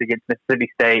any picks against Mississippi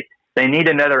State. They need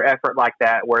another effort like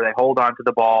that where they hold on to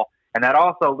the ball, and that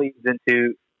also leads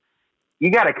into you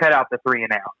got to cut out the 3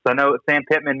 and out. So I know Sam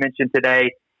Pittman mentioned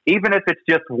today, even if it's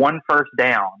just 1 first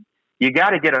down, you got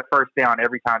to get a first down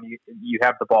every time you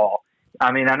have the ball.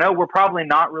 I mean, I know we're probably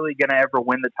not really going to ever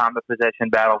win the time of possession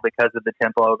battle because of the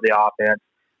tempo of the offense.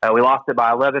 We lost it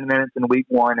by 11 minutes in week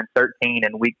 1 and 13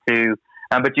 in week 2.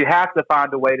 But you have to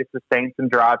find a way to sustain some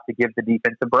drives to give the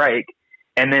defense a break.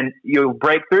 And then you'll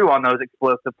break through on those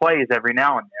explosive plays every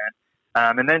now and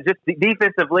then. And then just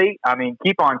defensively, I mean,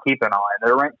 keep on keeping on.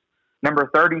 They're ranked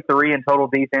number 33 in total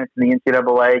defense in the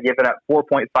NCAA, giving up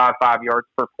 4.55 yards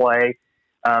per play.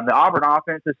 The Auburn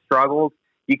offense has struggled.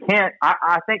 You can't.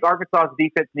 I think Arkansas's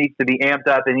defense needs to be amped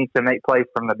up and needs to make plays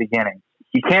from the beginning.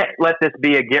 You can't let this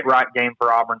be a get-right game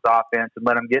for Auburn's offense and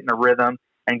let them get in a rhythm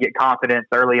and get confidence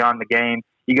early on in the game.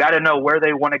 You got to know where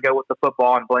they want to go with the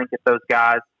football and blanket those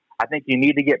guys. I think you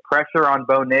need to get pressure on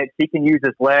Bo Nix. He can use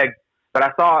his legs, but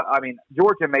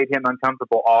Georgia made him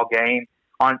uncomfortable all game.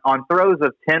 On throws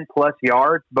of 10-plus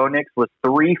yards, Bo Nix was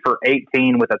 3 for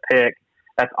 18 with a pick.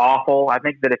 That's awful. I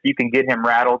think that if you can get him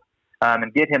rattled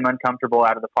and get him uncomfortable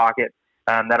out of the pocket,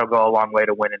 that'll go a long way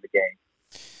to winning the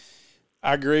game.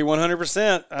 I agree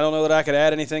 100%. I don't know that I could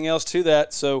add anything else to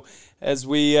that. So as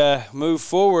we move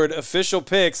forward, official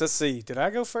picks. Let's see. Did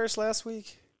I go first last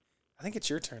week? I think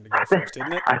it's your turn to go first,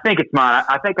 isn't it? I think it's mine.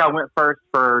 I think I went first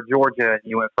for Georgia, and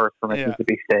you went first for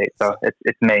Mississippi State. So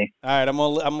it's me. All right, I'm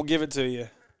gonna give it to you.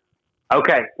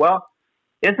 Okay. Well,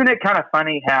 isn't it kind of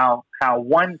funny how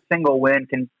one single win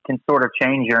can sort of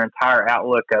change your entire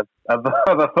outlook of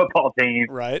a football team?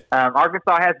 Right.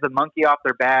 Arkansas has the monkey off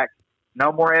their back.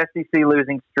 No more SEC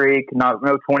losing streak. No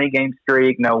 20-game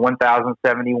streak. No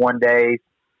 1,071 days.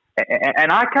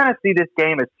 And I kind of see this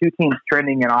game as 2 teams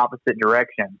trending in opposite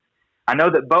directions. I know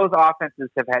that both offenses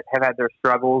have had their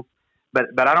struggles, but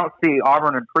I don't see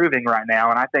Auburn improving right now,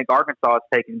 and I think Arkansas is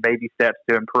taking baby steps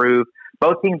to improve.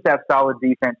 Both teams have solid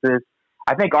defenses.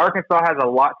 I think Arkansas has a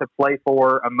lot to play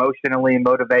for emotionally and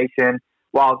motivation,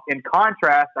 while in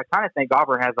contrast, I kind of think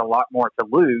Auburn has a lot more to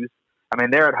lose. I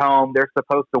mean, they're at home. They're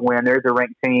supposed to win. They're the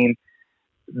ranked team.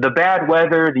 The bad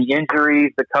weather, the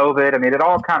injuries, the COVID, I mean, it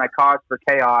all kind of caused for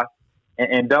chaos.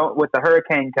 And don't, with the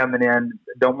hurricane coming in,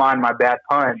 don't mind my bad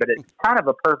pun, but it's kind of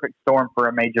a perfect storm for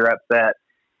a major upset.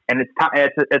 And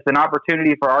it's an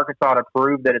opportunity for Arkansas to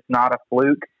prove that it's not a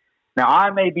fluke. Now,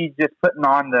 I may be just putting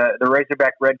on the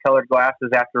Razorback red-colored glasses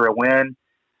after a win.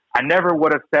 I never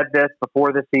would have said this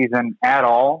before the season at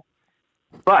all.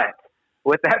 But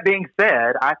with that being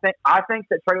said, I think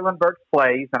that Treylon Burks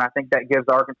plays, and I think that gives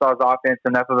Arkansas's offense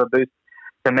enough of a boost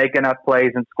to make enough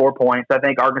plays and score points. I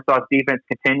think Arkansas's defense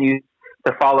continues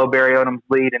to follow Barry Odom's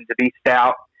lead and to be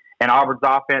stout. And Auburn's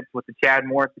offense, with the Chad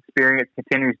Morris experience,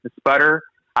 continues to sputter.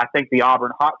 I think the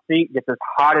Auburn hot seat gets as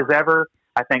hot as ever.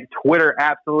 I think Twitter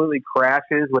absolutely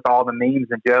crashes with all the memes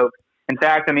and jokes. In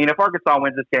fact, I mean, if Arkansas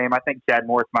wins this game, I think Chad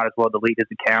Morris might as well delete his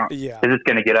account because it's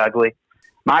going to get ugly.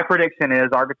 My prediction is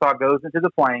Arkansas goes into the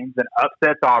Flames and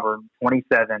upsets Auburn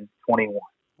 27-21.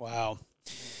 Wow.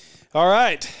 All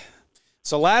right.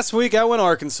 So last week I went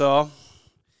Arkansas.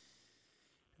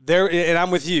 And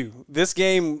I'm with you. This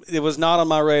game, it was not on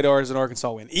my radar as an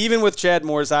Arkansas win. Even with Chad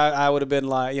Morris, I would have been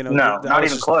like, no, not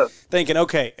even close. Thinking,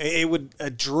 okay, it would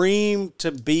a dream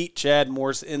to beat Chad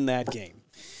Morris in that game.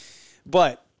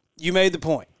 But you made the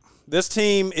point. This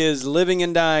team is living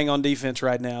and dying on defense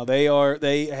right now.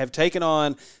 They have taken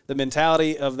on the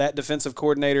mentality of that defensive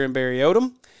coordinator in Barry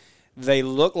Odom. They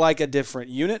look like a different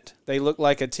unit. They look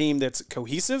like a team that's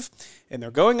cohesive, and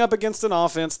they're going up against an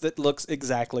offense that looks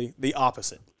exactly the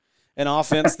opposite. An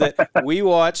offense that we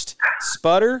watched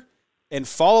sputter and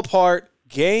fall apart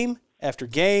game after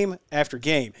game after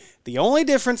game. The only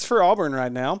difference for Auburn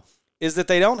right now is that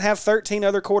they don't have 13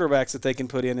 other quarterbacks that they can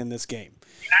put in this game.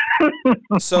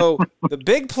 So the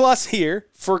big plus here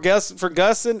for Gus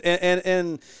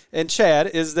and Chad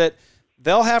is that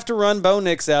they'll have to run Bo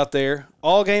Nix out there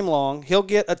all game long. He'll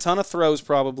get a ton of throws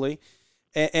probably.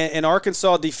 And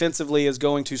Arkansas defensively is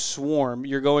going to swarm.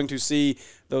 You're going to see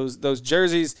those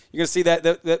jerseys. You're going to see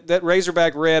that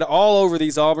Razorback red all over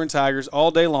these Auburn Tigers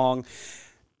all day long.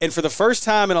 And for the first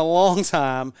time in a long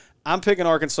time, I'm picking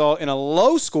Arkansas in a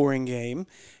low-scoring game.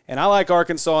 And I like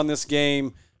Arkansas in this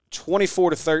game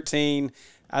 24-13.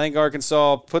 I think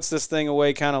Arkansas puts this thing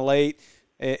away kind of late.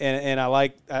 And I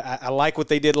like what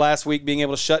they did last week, being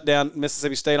able to shut down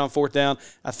Mississippi State on fourth down.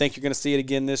 I think you're going to see it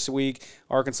again this week.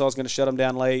 Arkansas is going to shut them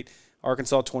down late.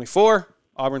 Arkansas 24,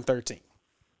 Auburn 13.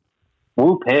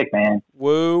 Woo pig, man.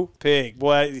 Woo pig.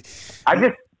 Boy, it's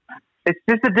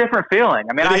just a different feeling.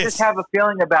 I mean, I just have a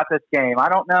feeling about this game. I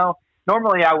don't know.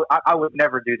 Normally, I would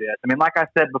never do this. I mean, like I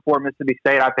said before, Mississippi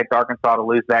State, I picked Arkansas to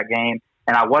lose that game,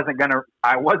 and I wasn't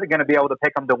gonna be able to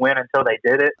pick them to win until they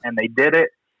did it, and they did it.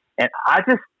 And I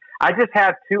just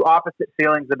have two opposite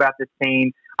feelings about this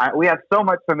team. We have so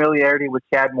much familiarity with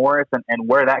Chad Morris and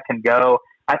where that can go.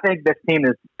 I think this team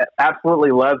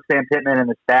absolutely loves Sam Pittman and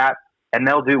the staff, and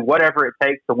they'll do whatever it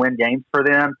takes to win games for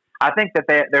them. I think that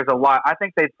there's a lot. I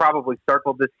think they've probably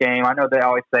circled this game. I know they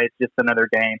always say it's just another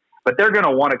game, but they're going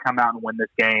to want to come out and win this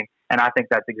game, and I think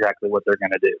that's exactly what they're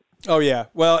going to do. Oh, yeah.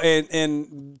 Well,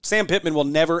 and Sam Pittman will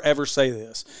never, ever say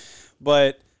this,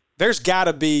 but there's got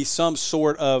to be some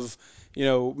sort of,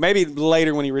 maybe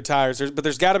later when he retires, but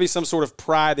there's got to be some sort of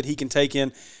pride that he can take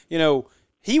in,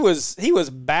 He was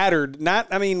battered.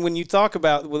 When you talk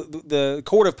about the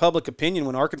court of public opinion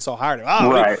when Arkansas hired him,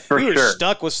 we were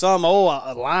stuck with some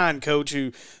old line coach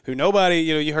who nobody,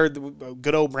 you heard the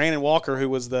good old Brandon Walker, who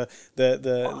was the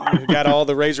who got all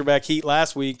the Razorback heat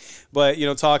last week, but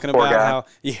talking about how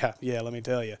let me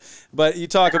tell you, but you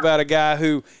talk about a guy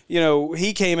who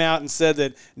he came out and said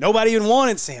that nobody even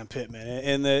wanted Sam Pittman,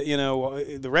 and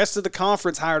the rest of the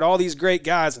conference hired all these great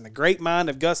guys, and the great mind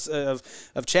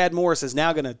of Chad Morris is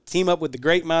now going to team up with the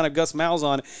great mind of Gus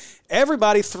Malzahn.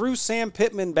 Everybody threw Sam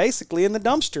Pittman basically in the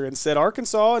dumpster and said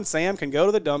Arkansas and Sam can go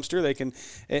to the dumpster. They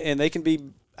can be,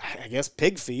 I guess,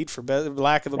 pig feed, for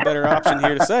lack of a better option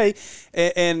here to say.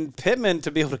 And Pittman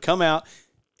to be able to come out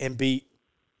and beat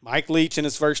Mike Leach in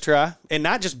his first try, and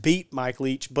not just beat Mike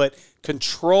Leach, but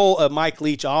control a Mike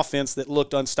Leach offense that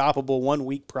looked unstoppable 1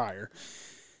 week prior.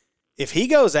 If he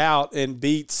goes out and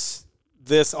beats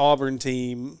this Auburn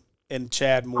team and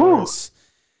Chad Morris,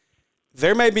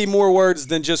 there may be more words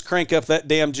than just crank up that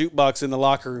damn jukebox in the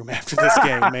locker room after this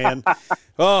game, man.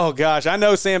 Oh, gosh. I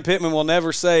know Sam Pittman will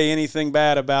never say anything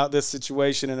bad about this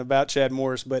situation and about Chad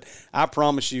Morris, but I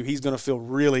promise you he's going to feel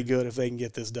really good if they can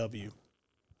get this W.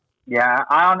 Yeah,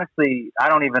 I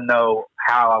don't even know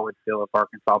how I would feel if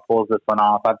Arkansas pulls this one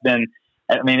off.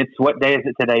 What day is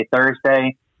it today?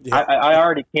 Thursday? Yeah. I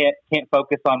already can't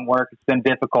focus on work. It's been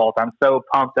difficult. I'm so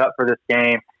pumped up for this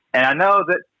game. And I know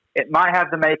that it might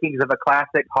have the makings of a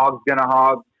classic Hogs gonna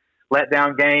hog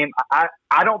letdown game.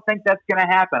 I don't think that's going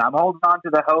to happen. I'm holding on to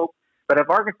the hope. But if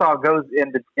Arkansas goes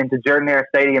into Jordan-Hare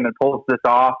Stadium and pulls this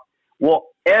off, well,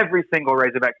 every single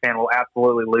Razorback fan will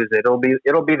absolutely lose it. It'll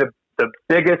be the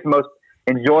biggest, most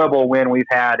enjoyable win we've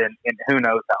had in who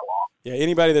knows how long. Yeah,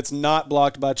 anybody that's not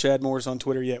blocked by Chad Morris on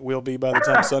Twitter yet will be by the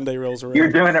time Sunday rolls around.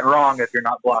 You're doing it wrong if you're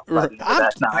not blocked by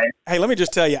that night. Hey, let me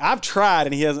just tell you, I've tried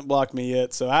and he hasn't blocked me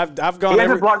yet. So I've gone. He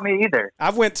hasn't blocked me either.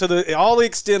 I've went to all the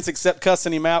extents except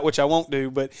cussing him out, which I won't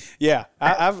do. But yeah,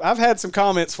 I've had some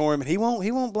comments for him, and he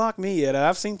won't block me yet.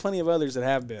 I've seen plenty of others that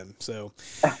have been. So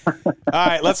all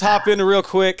right, let's hop into real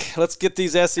quick. Let's get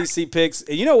these SEC picks.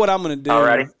 You know what I'm going to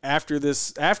do after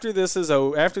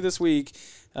this week.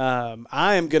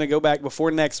 I am going to go back before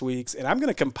next week's, and I'm going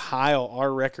to compile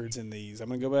our records in these. I'm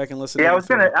going to go back and listen. Yeah, I was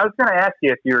gonna ask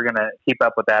you if you were gonna keep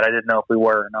up with that. I didn't know if we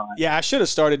were or not. Yeah, I should have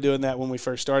started doing that when we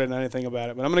first started and anything about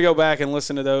it. But I'm going to go back and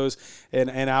listen to those,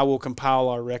 and I will compile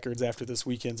our records after this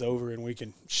weekend's over, and we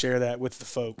can share that with the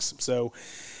folks. So.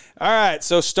 All right,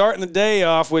 so starting the day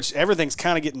off, which everything's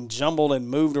kind of getting jumbled and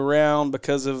moved around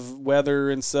because of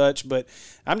weather and such, but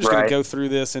I'm just going to go through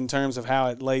this in terms of how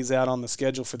it lays out on the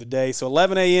schedule for the day. So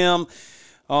 11 a.m.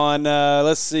 on,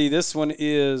 let's see, this one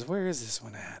is, where is this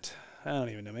one at? I don't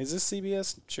even know. Is this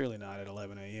CBS? Surely not at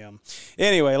 11 a.m.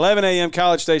 Anyway, 11 a.m.,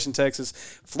 College Station, Texas.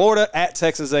 Florida at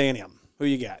Texas A&M. Who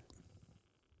you got?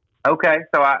 Okay,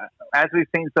 so as we've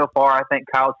seen so far, I think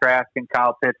Kyle Trask and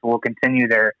Kyle Pitts will continue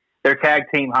their tag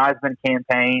team Heisman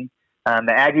campaign.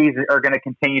 The Aggies are going to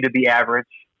continue to be average.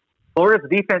 Florida's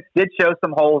defense did show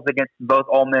some holes against both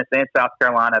Ole Miss and South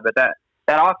Carolina, but that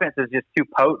offense is just too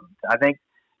potent. I think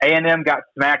A&M got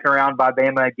smacked around by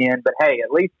Bama again, but hey, at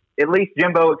least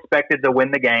Jimbo expected to win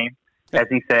the game, as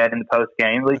he said in the post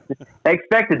game. At least they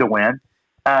expected to win.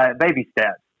 Baby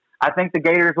steps. I think the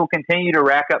Gators will continue to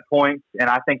rack up points, and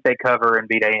I think they cover and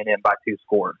beat A&M by 2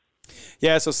 scores.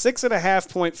 Yeah, so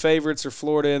 6.5-point favorites are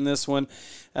Florida in this one.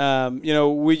 You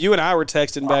and I were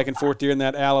texting back and forth during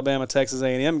that Alabama-Texas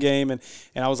A&M game, and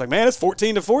I was like, man, it's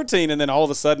 14-14, and then all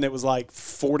of a sudden it was like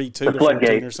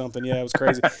 42-14 or something. Yeah, it was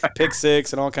crazy. Pick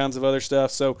six and all kinds of other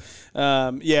stuff. So,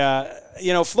 Florida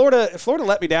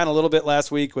let me down a little bit last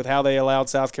week with how they allowed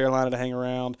South Carolina to hang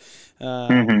around.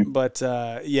 But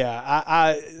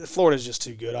Florida's just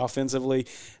too good offensively.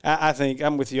 I think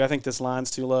I'm with you. I think this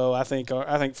line's too low. I think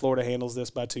Florida handles this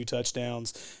by 2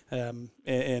 touchdowns.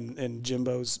 And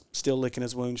Jimbo's still licking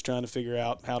his wounds trying to figure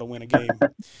out how to win a game.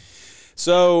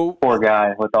 So poor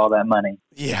guy with all that money.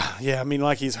 Yeah. I mean,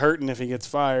 like he's hurting if he gets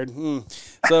fired.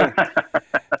 So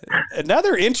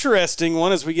another interesting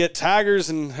one is we get Tigers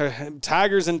and Missouri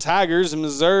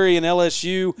and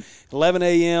LSU, 11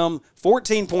 a.m.,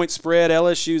 14-point spread.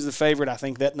 LSU's the favorite. I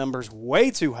think that number's way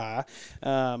too high.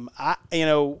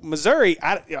 Missouri.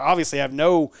 I obviously have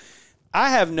no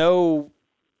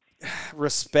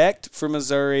respect for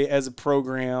Missouri as a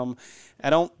program. I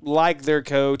don't like their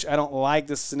coach. I don't like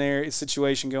the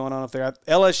situation going on up there.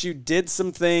 LSU did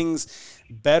some things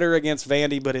better against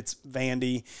Vandy, but it's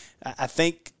Vandy. I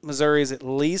think Missouri is at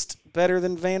least better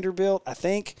than Vanderbilt, I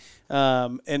think.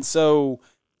 And so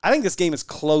I think this game is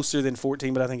closer than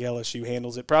 14, but I think LSU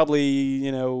handles it. Probably,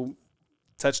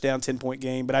 touchdown, 10-point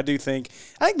game. But I think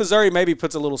Missouri maybe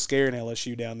puts a little scare in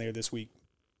LSU down there this week.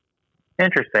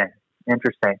 Interesting.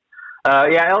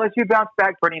 LSU bounced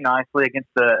back pretty nicely against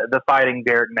the Fighting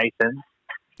Derek Mason,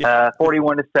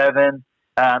 41-7.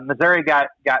 Missouri got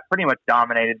pretty much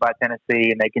dominated by Tennessee,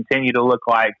 and they continue to look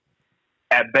like,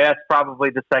 at best,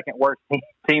 probably the second worst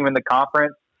team in the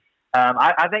conference.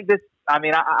 I think this. I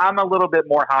mean, I'm a little bit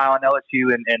more high on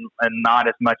LSU and not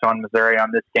as much on Missouri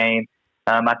on this game.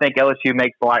 I think LSU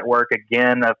makes light work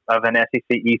again of an SEC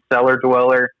East cellar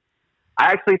dweller.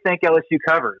 I actually think LSU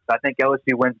covers. I think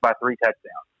LSU wins by 3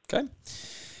 touchdowns. Okay.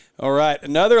 All right.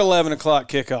 Another 11 o'clock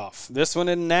kickoff. This one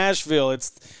in Nashville.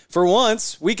 It's, for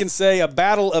once, we can say a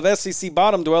battle of SEC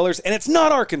bottom dwellers, and it's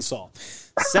not Arkansas.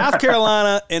 South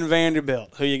Carolina and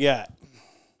Vanderbilt. Who you got?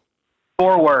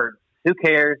 4 words. Who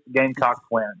cares? Gamecocks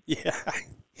win. Yeah.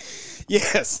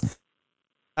 Yes.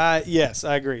 Yes,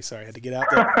 I agree. Sorry, I had to get out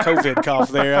that COVID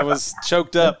cough there. I was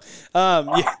choked up.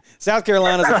 South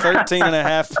Carolina's a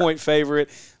 13.5-point favorite.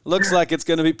 Looks like it's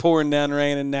going to be pouring down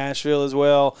rain in Nashville as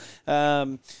well.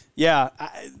 I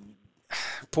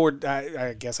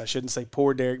guess I shouldn't say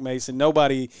poor Derek Mason.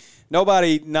 Nobody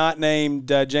not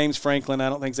named James Franklin, I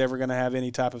don't think is ever going to have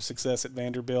any type of success at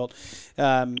Vanderbilt.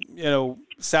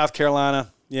 South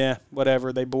Carolina,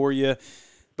 whatever. They bore you.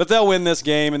 But they'll win this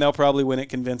game, and they'll probably win it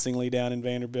convincingly down in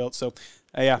Vanderbilt. So,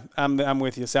 I'm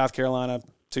with you. South Carolina,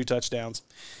 2 touchdowns.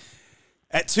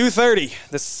 At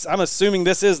 2:30, I'm assuming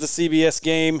this is the CBS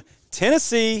game,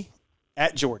 Tennessee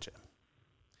at Georgia.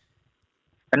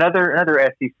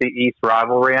 Another SEC East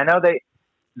rivalry. I know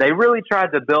they really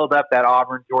tried to build up that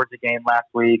Auburn-Georgia game last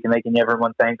week and making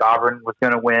everyone think Auburn was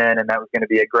going to win and that was going to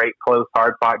be a great, close,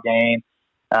 hard-fought game.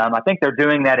 I think they're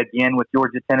doing that again with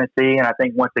Georgia-Tennessee, and I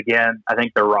think, once again,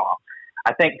 they're wrong.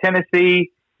 I think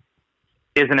Tennessee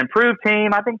is an improved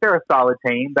team. I think they're a solid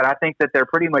team, but I think that their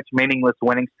pretty much meaningless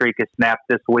winning streak is snapped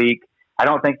this week. I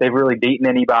don't think they've really beaten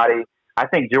anybody. I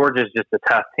think Georgia's just a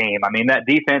tough team. I mean, that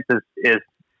defense is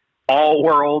all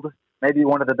world, maybe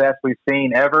one of the best we've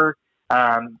seen ever.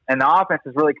 And the offense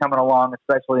is really coming along,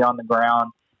 especially on the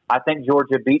ground. I think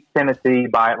Georgia beats Tennessee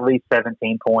by at least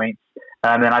 17 points.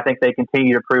 And I think they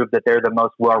continue to prove that they're the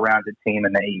most well-rounded team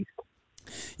in the East.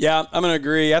 Yeah, I'm going to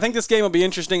agree. I think this game will be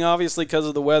interesting, obviously, because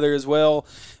of the weather as well.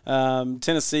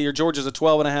 Georgia's a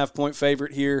 12.5-point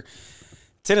favorite here.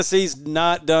 Tennessee's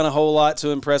not done a whole lot to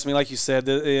impress me. Like you said,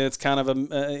 it's kind of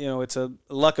it's a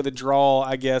luck of the draw,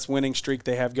 I guess, winning streak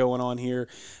they have going on here.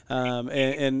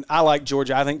 And I like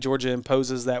Georgia. I think Georgia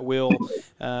imposes that will.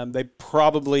 They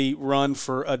probably run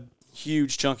for a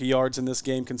huge chunk of yards in this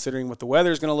game, considering what the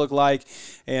weather is going to look like.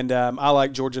 And I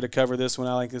like Georgia to cover this one.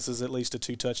 I think this is at least a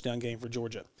 2-touchdown game for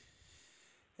Georgia.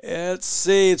 Let's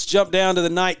see. It's jumped down to the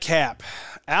nightcap.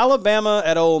 Alabama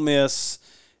at Ole Miss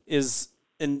is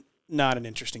not an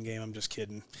interesting game. I'm just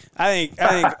kidding. I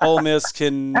think Ole Miss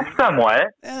can somewhat.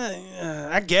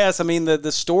 I guess. I mean, the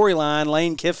storyline,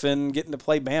 Lane Kiffin getting to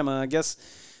play Bama. I guess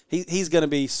he's going to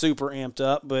be super amped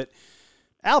up. But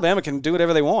Alabama can do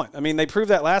whatever they want. I mean, they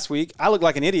proved that last week. I looked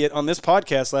like an idiot on this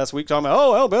podcast last week talking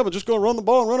about, Alabama just going to run the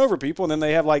ball and run over people, and then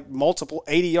they have like multiple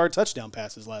 80-yard touchdown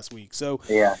passes last week. So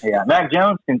yeah. Mac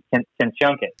Jones can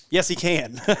chunk it. Yes, he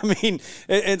can. I mean,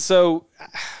 and so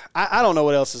I don't know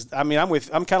what else is. I mean,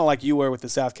 I'm kind of like you were with the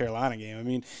South Carolina game. I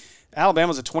mean,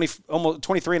 Alabama's a almost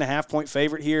 23.5-point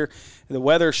favorite here. The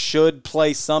weather should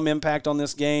play some impact on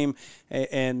this game,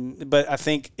 but I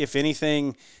think if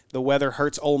anything, the weather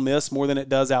hurts Ole Miss more than it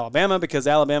does Alabama, because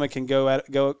Alabama can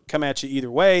come at you either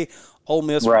way. Ole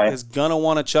Miss is gonna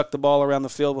want to chuck the ball around the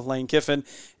field with Lane Kiffin,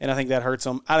 and I think that hurts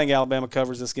them. I think Alabama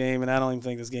covers this game, and I don't even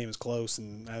think this game is close.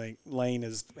 And I think Lane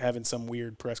is having some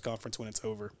weird press conference when it's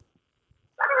over.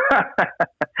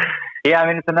 Yeah, I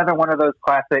mean, it's another one of those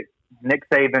classic Nick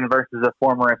Saban versus a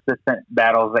former assistant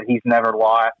battles that he's never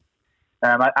lost.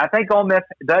 I think Ole Miss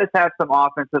does have some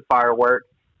offensive fireworks,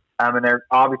 and they're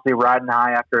obviously riding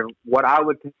high after what I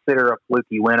would consider a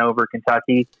fluky win over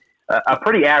Kentucky, a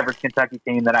pretty average Kentucky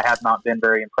team that I have not been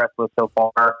very impressed with so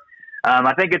far.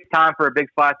 I think it's time for a big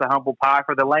slice of humble pie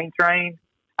for the Lane train.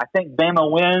 I think Bama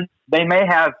wins. They may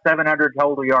have 700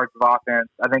 total yards of offense.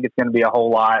 I think it's going to be a whole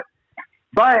lot.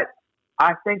 But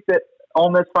I think that Ole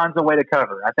Miss finds a way to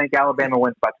cover. I think Alabama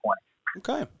wins by 20.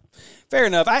 Okay. Fair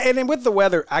enough. And with the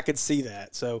weather, I could see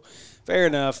that. So, fair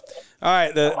enough. All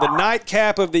right, the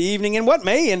nightcap of the evening, and what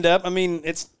may end up, I mean,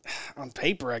 it's on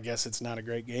paper, I guess it's not a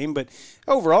great game, but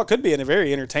overall it could be a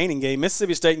very entertaining game.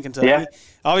 Mississippi State and Kentucky. Yeah.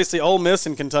 Obviously, Ole Miss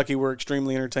and Kentucky were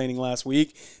extremely entertaining last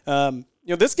week.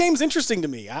 This game's interesting to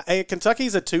me.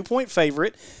 Kentucky's a 2-point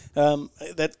favorite.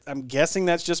 That I'm guessing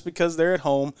that's just because they're at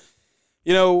home.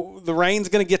 The rain's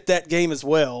going to get that game as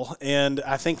well, and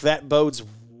I think that bodes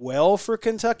well for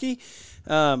Kentucky.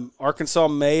 Arkansas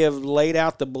may have laid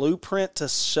out the blueprint to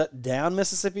shut down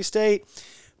Mississippi State,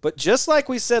 but just like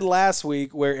we said last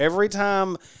week, where every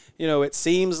time it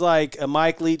seems like a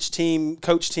Mike Leach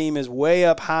coach team is way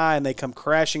up high and they come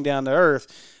crashing down to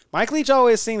earth, Mike Leach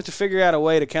always seems to figure out a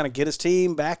way to kind of get his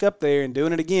team back up there and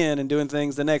doing it again and doing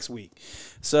things the next week.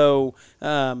 So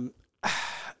I'm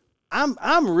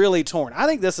really torn. I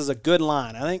think this is a good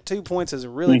line. I think 2 points is a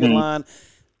really good line.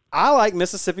 I like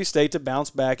Mississippi State to bounce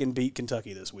back and beat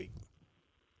Kentucky this week.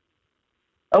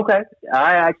 Okay.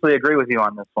 I actually agree with you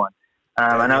on this one.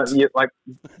 I know you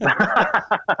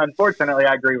unfortunately,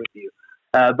 I agree with you.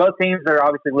 Both teams are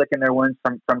obviously licking their wounds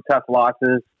from tough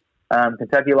losses.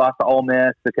 Kentucky lost to Ole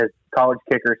Miss because college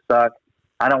kickers suck.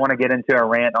 I don't want to get into a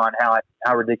rant on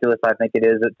how ridiculous I think it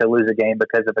is to lose a game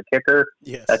because of a kicker.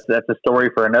 Yes. That's a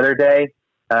story for another day.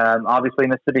 Obviously,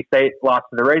 Mississippi State lost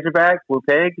to the Razorbacks, Blue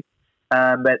Pig.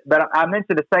 But I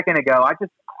mentioned a second ago,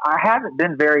 I haven't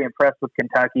been very impressed with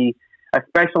Kentucky,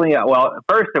 especially,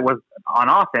 first it was on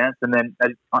offense and then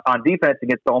on defense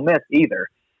against Ole Miss either.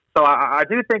 So I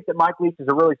do think that Mike Leach is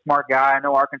a really smart guy. I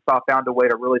know Arkansas found a way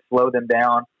to really slow them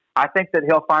down. I think that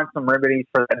he'll find some remedies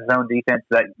for that zone defense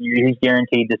that he's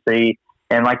guaranteed to see.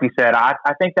 And like you said, I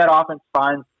think that offense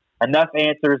finds enough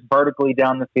answers vertically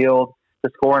down the field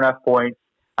to score enough points,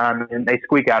 and they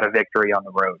squeak out a victory on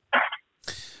the road.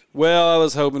 Well, I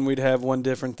was hoping we'd have one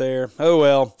different there. Oh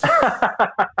well,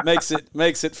 makes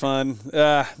it fun.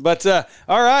 But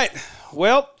all right.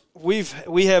 Well, we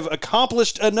have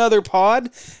accomplished another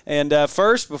pod. And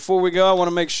first, before we go, I want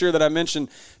to make sure that I mention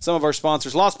some of our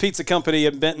sponsors. Lost Pizza Company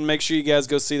in Benton. Make sure you guys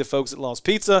go see the folks at Lost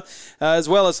Pizza, as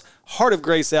well as Heart of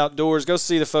Grace Outdoors. Go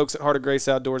see the folks at Heart of Grace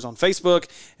Outdoors on Facebook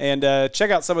and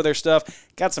check out some of their stuff.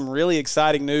 Got some really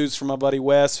exciting news from my buddy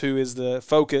Wes, who is the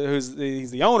focus,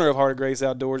 he's the owner of Heart of Grace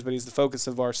Outdoors, but he's the focus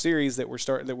of our series that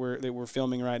we're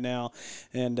filming right now.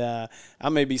 And I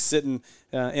may be sitting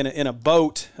in a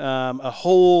boat a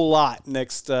whole lot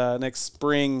next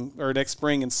spring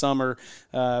and summer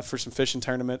for some fishing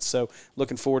tournaments. So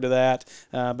looking forward to that.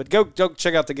 But go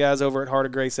check out the guys over at Heart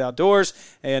of Grace Outdoors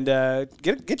and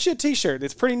get you a T-shirt.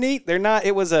 It's pretty neat. They're not.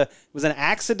 It was an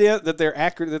accident that they're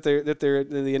accurate that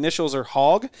the initials are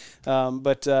Hog,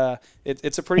 but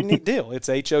it's a pretty neat deal. It's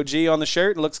HOG on the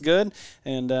shirt. It looks good,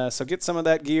 and so get some of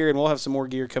that gear, and we'll have some more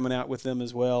gear coming out with them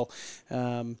as well.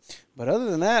 But other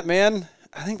than that, man,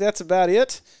 I think that's about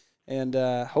it. And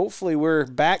hopefully we're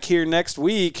back here next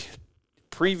week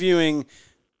previewing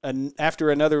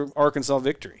after another Arkansas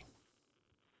victory.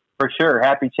 For sure.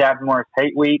 Happy Chapman Morris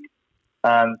Hate Week.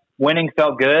 Winning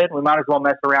felt good. We might as well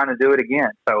mess around and do it again.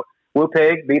 So, Woo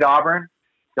Pig, beat Auburn.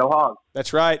 Go Hogs.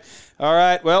 That's right. All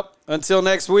right. Well, until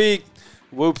next week,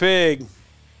 Woo Pig.